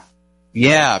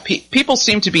yeah, people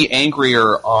seem to be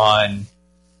angrier on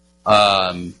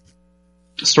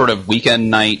sort of weekend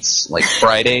nights, like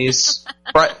Fridays.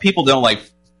 People don't like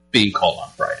being called on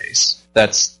Fridays.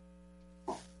 It's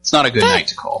not a good night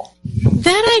to call.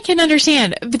 That I can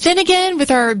understand. But then again, with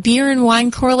our beer and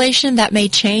wine correlation, that may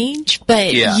change.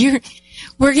 But yeah.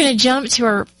 We're going to jump to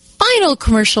our final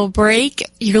commercial break.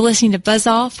 You're listening to Buzz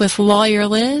Off with Lawyer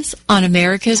Liz on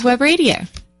America's Web Radio.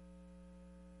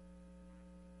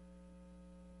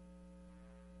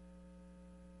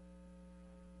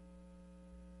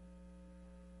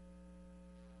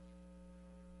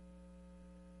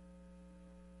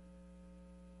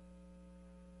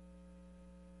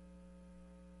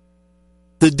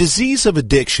 The disease of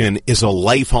addiction is a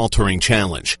life-altering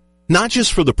challenge, not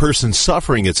just for the person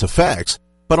suffering its effects,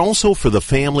 but also for the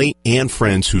family and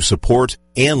friends who support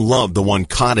and love the one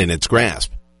caught in its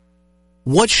grasp.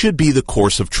 What should be the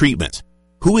course of treatment?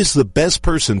 Who is the best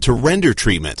person to render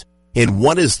treatment? And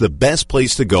what is the best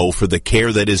place to go for the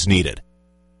care that is needed?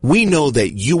 We know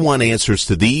that you want answers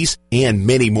to these and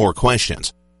many more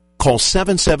questions. Call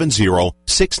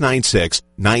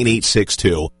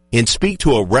 770-696-9862 and speak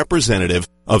to a representative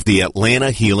of the Atlanta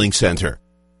Healing Center.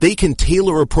 They can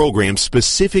tailor a program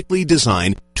specifically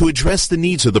designed to address the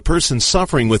needs of the person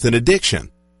suffering with an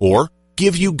addiction, or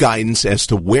give you guidance as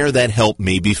to where that help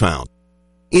may be found.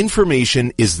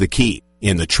 Information is the key,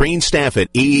 and the trained staff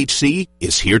at AHC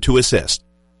is here to assist.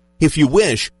 If you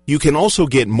wish, you can also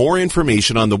get more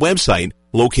information on the website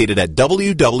located at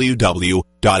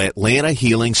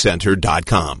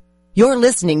www.atlantahealingcenter.com. You're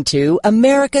listening to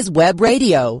America's Web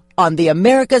Radio on the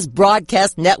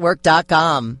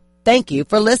AmericasBroadcastNetwork.com. Thank you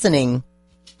for listening.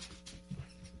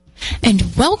 And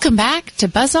welcome back to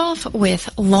Buzz Off with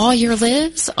Lawyer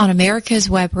Liz on America's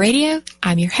Web Radio.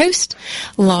 I'm your host,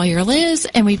 Lawyer Liz,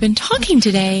 and we've been talking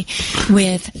today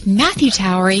with Matthew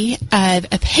Towery of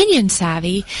Opinion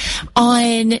Savvy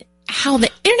on how the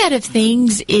Internet of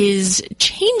Things is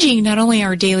changing not only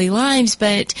our daily lives,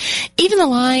 but even the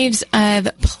lives of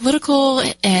political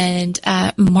and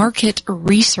market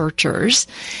researchers.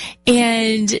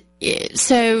 And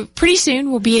so pretty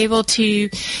soon we'll be able to,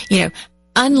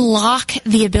 unlock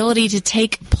the ability to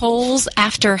take polls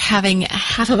after having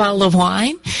half a bottle of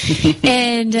wine.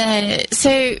 And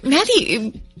so,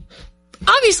 Matthew,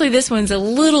 obviously this one's a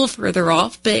little further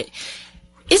off, but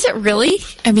is it really?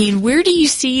 I mean, where do you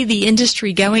see the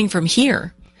industry going from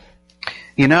here?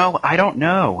 I don't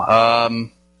know. I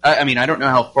don't know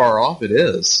how far off it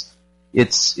is.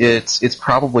 It's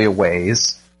probably a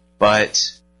ways, but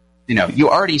you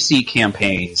already see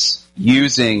campaigns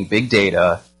using big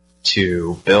data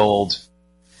to build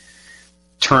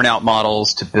turnout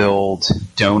models, to build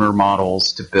donor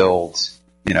models, to build,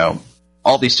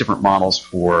 all these different models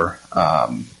for,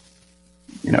 for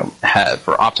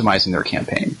optimizing their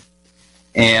campaign.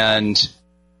 And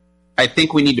I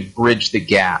think we need to bridge the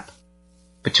gap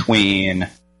between,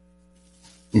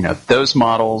 those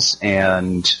models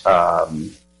and,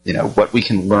 what we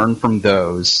can learn from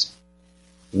those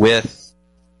with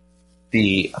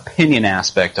the opinion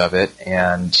aspect of it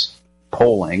and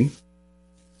polling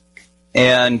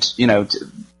and,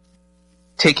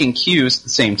 taking cues at the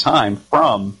same time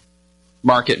from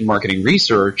market and marketing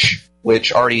research,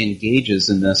 which already engages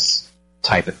in this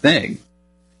type of thing.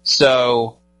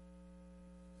 So,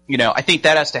 I think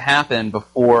that has to happen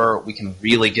before we can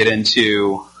really get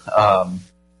into,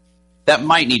 that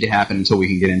might need to happen until we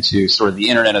can get into sort of the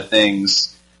Internet of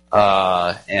Things,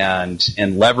 and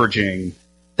leveraging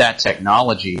that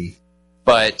technology,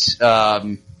 but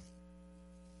I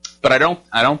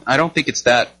don't think it's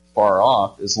that far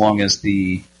off as long as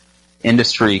the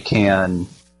industry can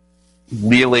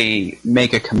really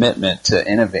make a commitment to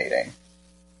innovating.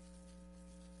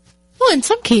 Well, in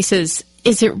some cases,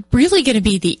 is it really going to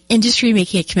be the industry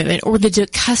making a commitment or the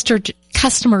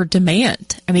customer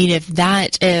demand? I mean, if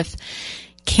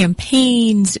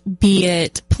campaigns, be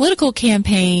it political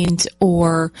campaigns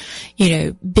or,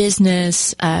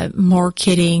 business,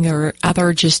 marketing or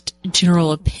other just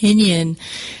general opinion,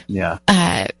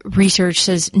 research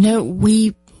says, no,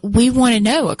 we want to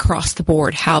know across the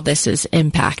board how this is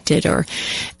impacted, or,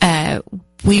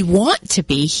 we want to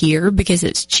be here because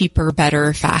it's cheaper,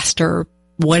 better, faster,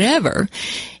 whatever.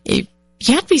 You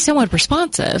have to be somewhat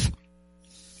responsive.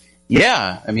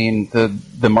 Yeah. I mean,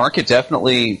 the market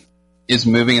definitely is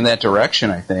moving in that direction,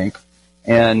 I think,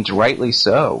 and rightly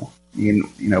so.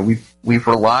 We've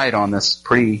relied on this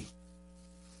pretty,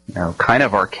 kind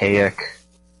of archaic,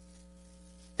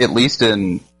 at least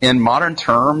in modern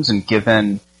terms, and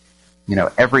given,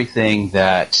 everything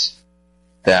that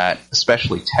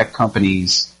especially tech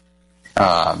companies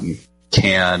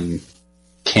can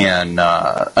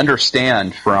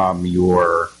understand from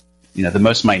your, the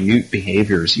most minute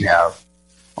behaviors you have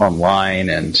online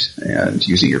and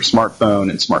using your smartphone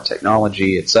and smart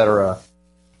technology, etc.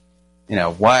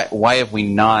 Why have we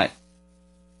not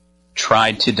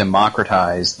tried to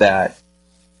democratize that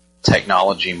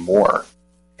technology more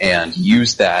and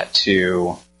use that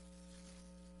to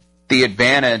the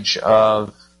advantage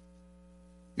of,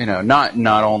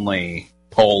 not only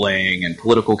polling and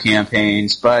political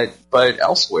campaigns, but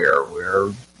elsewhere,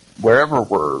 wherever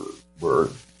we're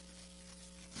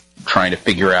trying to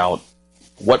figure out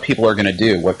what people are going to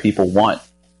do, what people want.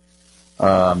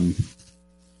 Well,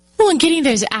 and getting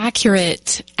those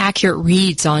accurate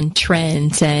reads on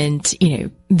trends and,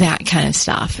 that kind of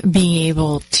stuff, being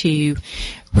able to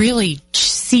really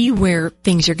see where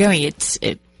things are going.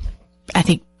 I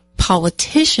think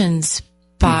politicians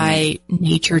by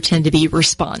nature tend to be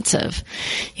responsive.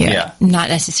 Not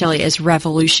necessarily as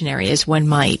revolutionary as one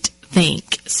might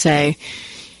think. So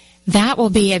that will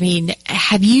be,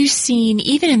 have you seen,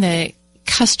 even in the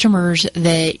customers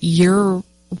that you're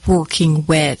working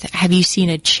with, have you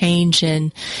seen a change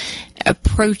in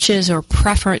approaches or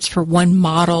preference for one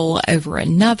model over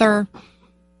another?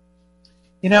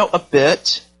 A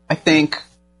bit. I think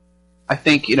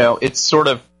it's sort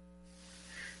of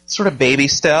baby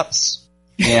steps.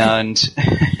 And,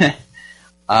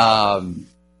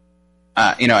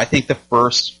 I think the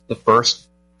first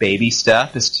baby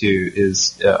step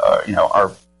is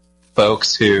our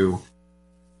folks who,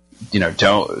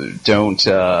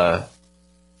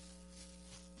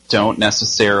 don't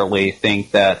necessarily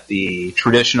think that the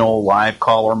traditional live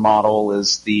caller model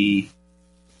is the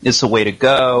way to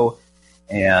go,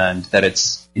 and that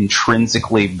it's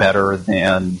intrinsically better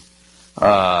than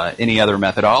any other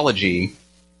methodology.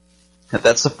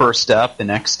 That's the first step. The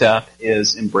next step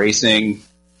is embracing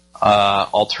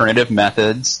alternative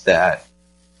methods that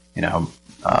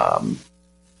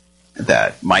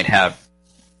that might have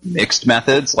mixed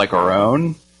methods like our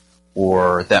own,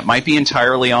 or that might be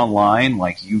entirely online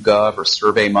like YouGov or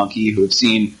SurveyMonkey, who have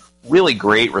seen really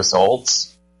great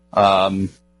results,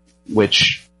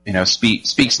 which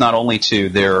speaks not only to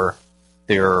their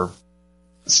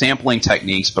sampling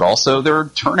techniques but also their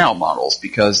turnout models,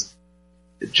 because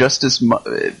just as much,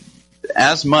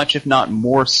 if not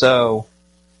more so,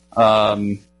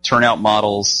 turnout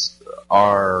models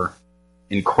are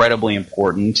incredibly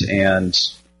important. And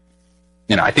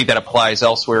I think that applies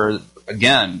elsewhere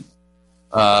again.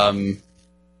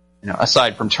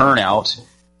 Aside from turnout,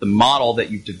 the model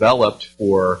that you've developed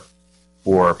for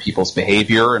people's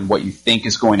behavior and what you think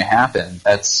is going to happen,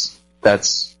 that's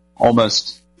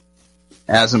almost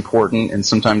as important and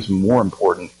sometimes more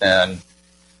important than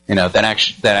that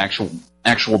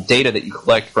actual data that you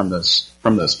collect from those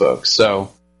folks.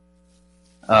 So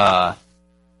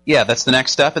that's the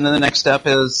next step. And then the next step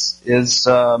is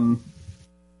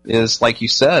like you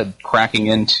said, cracking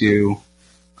into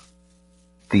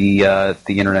the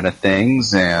Internet of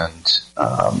Things and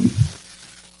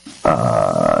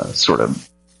sort of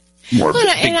more. Well,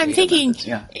 and I'm thinking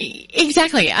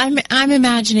exactly. I'm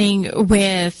imagining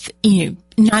with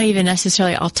not even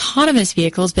necessarily autonomous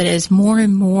vehicles, but as more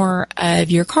and more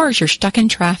of your cars, you're stuck in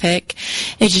traffic,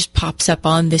 it just pops up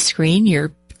on the screen.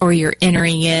 You're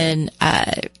entering in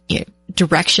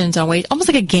directions always, almost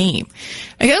like a game.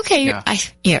 Like, okay, yeah. I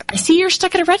see you're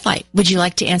stuck at a red light. Would you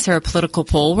like to answer a political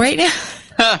poll right now?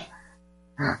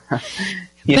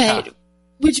 Yeah. But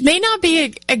which may not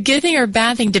be a good thing or a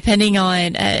bad thing, depending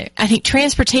on. I think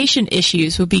transportation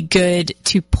issues would be good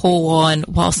to pull on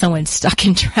while someone's stuck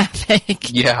in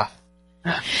traffic. Yeah.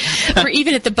 Or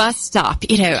even at the bus stop.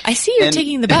 I see you're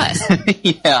taking the bus.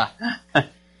 Yeah.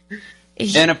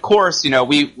 And of course,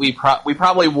 we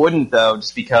probably wouldn't, though,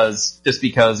 just because that's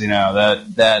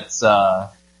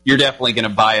you're definitely going to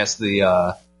bias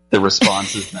the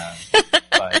responses then.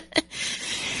 But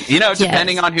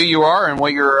depending on who you are and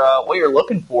what you're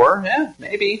looking for, yeah,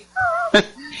 maybe.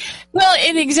 Well,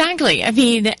 and exactly. I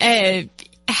mean,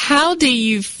 how do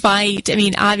you fight? I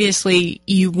mean, obviously,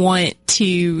 you want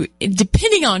to,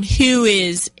 depending on who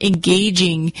is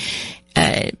engaging.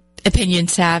 Opinion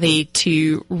savvy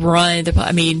to run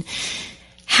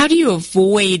how do you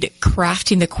avoid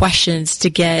crafting the questions to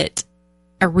get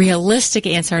a realistic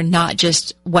answer, not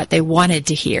just what they wanted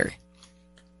to hear?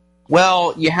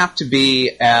 Well, you have to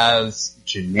be as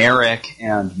generic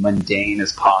and mundane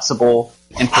as possible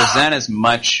and present as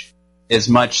much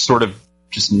sort of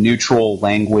just neutral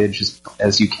language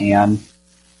as you can.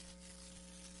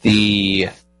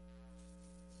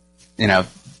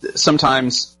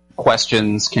 Sometimes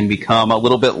questions can become a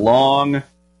little bit long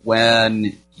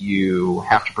when you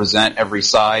have to present every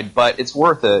side, but it's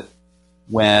worth it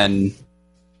when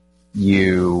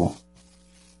you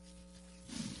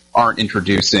aren't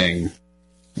introducing,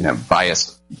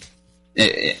 bias,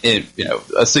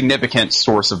 a significant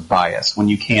source of bias, when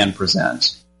you can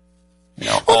present,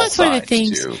 all that's sides one of the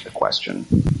things to the question.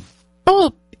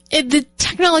 Oh, the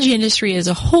technology industry as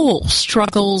a whole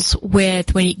struggles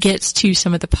with, when it gets to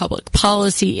some of the public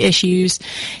policy issues,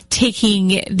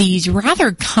 taking these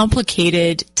rather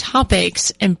complicated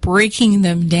topics and breaking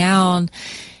them down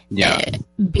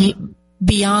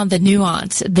beyond the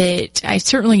nuance. That I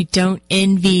certainly don't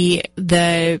envy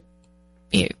the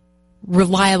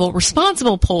reliable,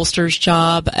 responsible pollster's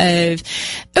job of,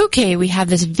 okay, we have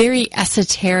this very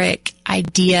esoteric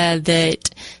idea that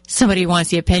somebody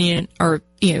wants the opinion or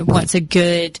wants a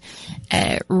good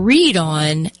read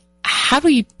on. How do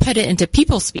we put it into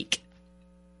people speak?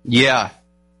 Yeah,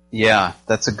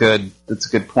 that's a good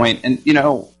point. And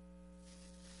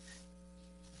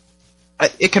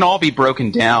it can all be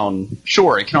broken down.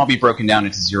 Sure, it can all be broken down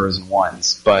into zeros and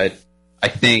ones, but I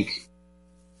think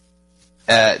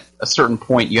at a certain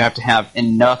point you have to have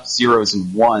enough zeros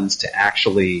and ones to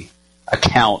actually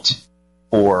account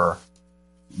for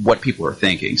what people are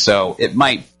thinking. So it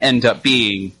might end up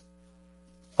being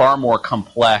far more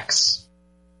complex.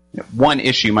 One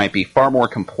issue might be far more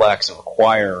complex and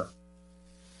require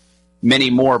many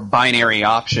more binary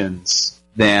options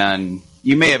than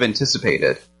you may have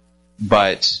anticipated,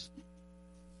 but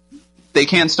they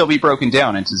can still be broken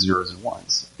down into zeros and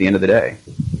ones at the end of the day.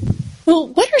 Well,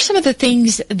 what are some of the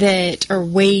things that are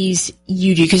ways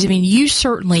you do? Because, I mean, you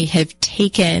certainly have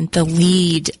taken the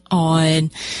lead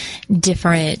on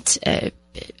different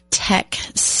tech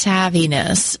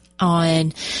savviness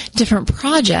on different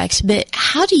projects, but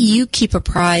how do you keep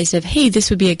apprised of, hey, this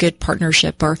would be a good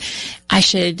partnership, or I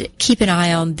should keep an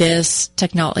eye on this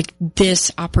technology, like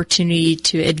this opportunity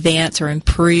to advance or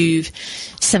improve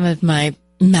some of my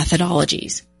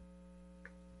methodologies?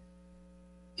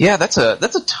 Yeah, that's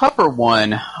a tougher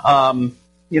one.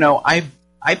 You know, I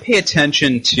pay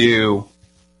attention to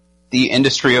the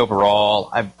industry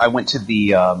overall. I went to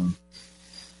the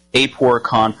APOR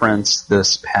conference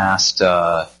this past,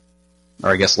 or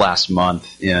I guess last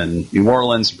month in New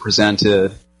Orleans,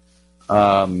 presented,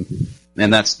 and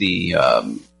that's the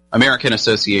American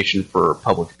Association for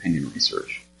Public Opinion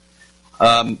Research.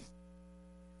 You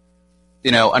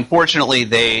know, unfortunately,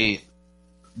 they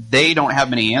don't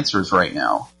have many answers right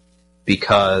now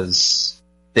because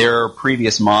their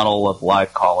previous model of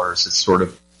live callers has sort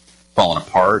of fallen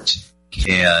apart,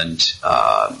 and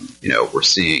you know, we're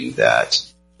seeing that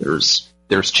there's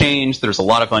change, there's a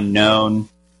lot of unknown.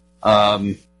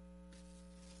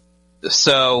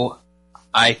 So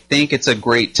I think it's a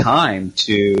great time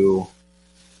to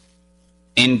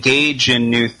engage in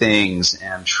new things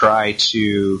and try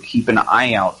to keep an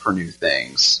eye out for new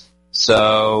things.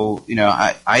 So, you know,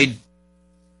 I'm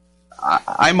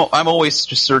always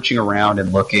just searching around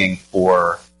and looking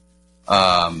for,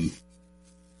 you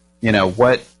know,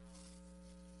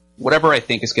 whatever I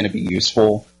think is going to be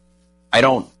useful. I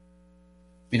don't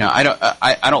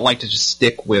like to just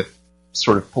stick with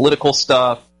sort of political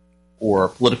stuff or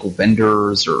political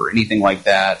vendors or anything like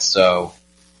that. So,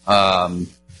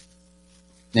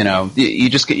 you know, you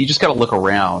just got to look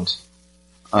around.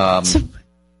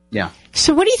 Yeah.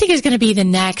 So what do you think is going to be the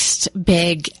next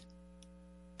big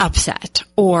upset,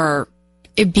 or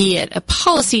be it a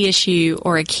policy issue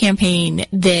or a campaign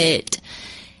that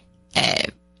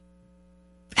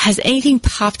has anything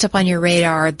popped up on your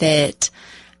radar that,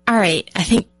 all right, I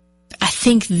think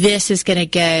this is going to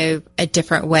go a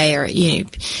different way, or, you know,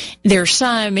 there are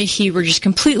some who were just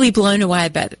completely blown away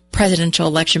by the presidential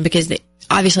election because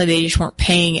obviously they just weren't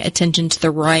paying attention to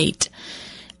the right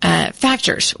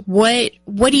factors. What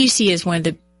do you see as one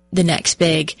of the next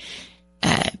big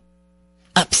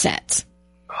upsets?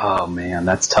 Oh man,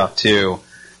 that's tough too.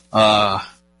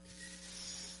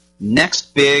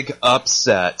 Next big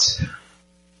upset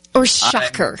or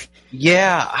shocker?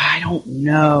 I don't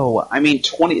know. I mean,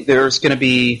 there's going to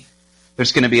be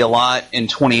a lot in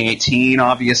 2018.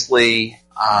 Obviously,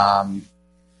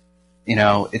 you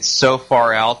know, it's so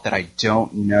far out that I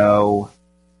don't know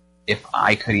if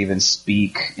I could even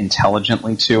speak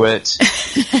intelligently to it.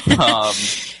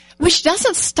 Which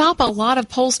doesn't stop a lot of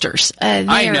pollsters.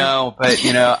 I know, but,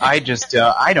 you know, I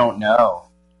don't know.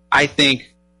 I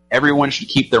think everyone should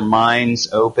keep their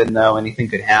minds open, though. Anything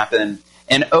could happen.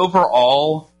 And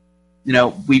overall, you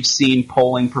know, we've seen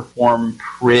polling perform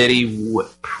pretty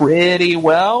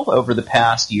well over the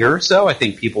past year or so. I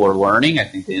think people are learning. I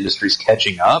think the industry's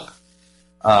catching up.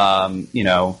 You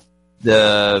know,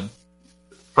 the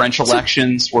French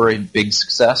elections were a big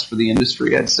success for the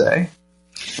industry, I'd say.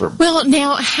 Well,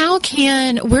 now,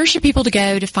 where should people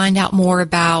go to find out more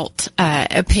about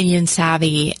Opinion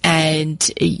Savvy and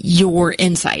your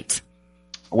insights?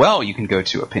 Well, you can go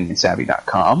to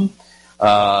opinionsavvy.com.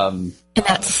 And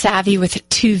that's savvy with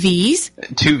 2 V's?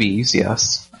 2 V's,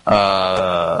 yes.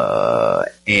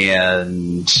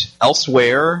 And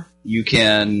elsewhere, you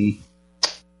can,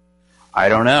 I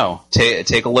don't know,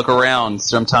 take a look around.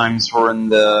 Sometimes we're in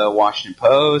the Washington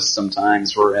Post,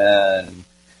 sometimes we're in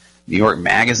New York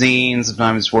Magazine,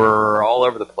 sometimes we're all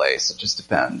over the place. It just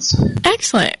depends.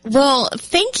 Excellent. Well,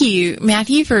 thank you,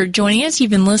 Matthew, for joining us.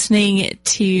 You've been listening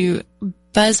to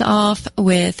Buzz Off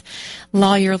with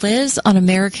Lawyer Liz on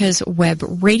America's Web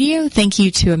Radio. Thank you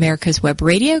to America's Web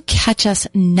Radio. Catch us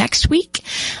next week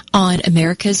on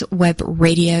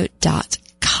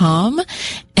americaswebradio.com.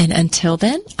 And until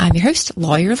then, I'm your host,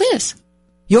 Lawyer Liz.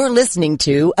 You're listening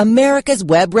to America's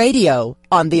Web Radio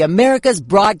on the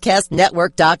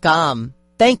AmericasBroadcastNetwork.com.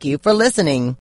 Thank you for listening.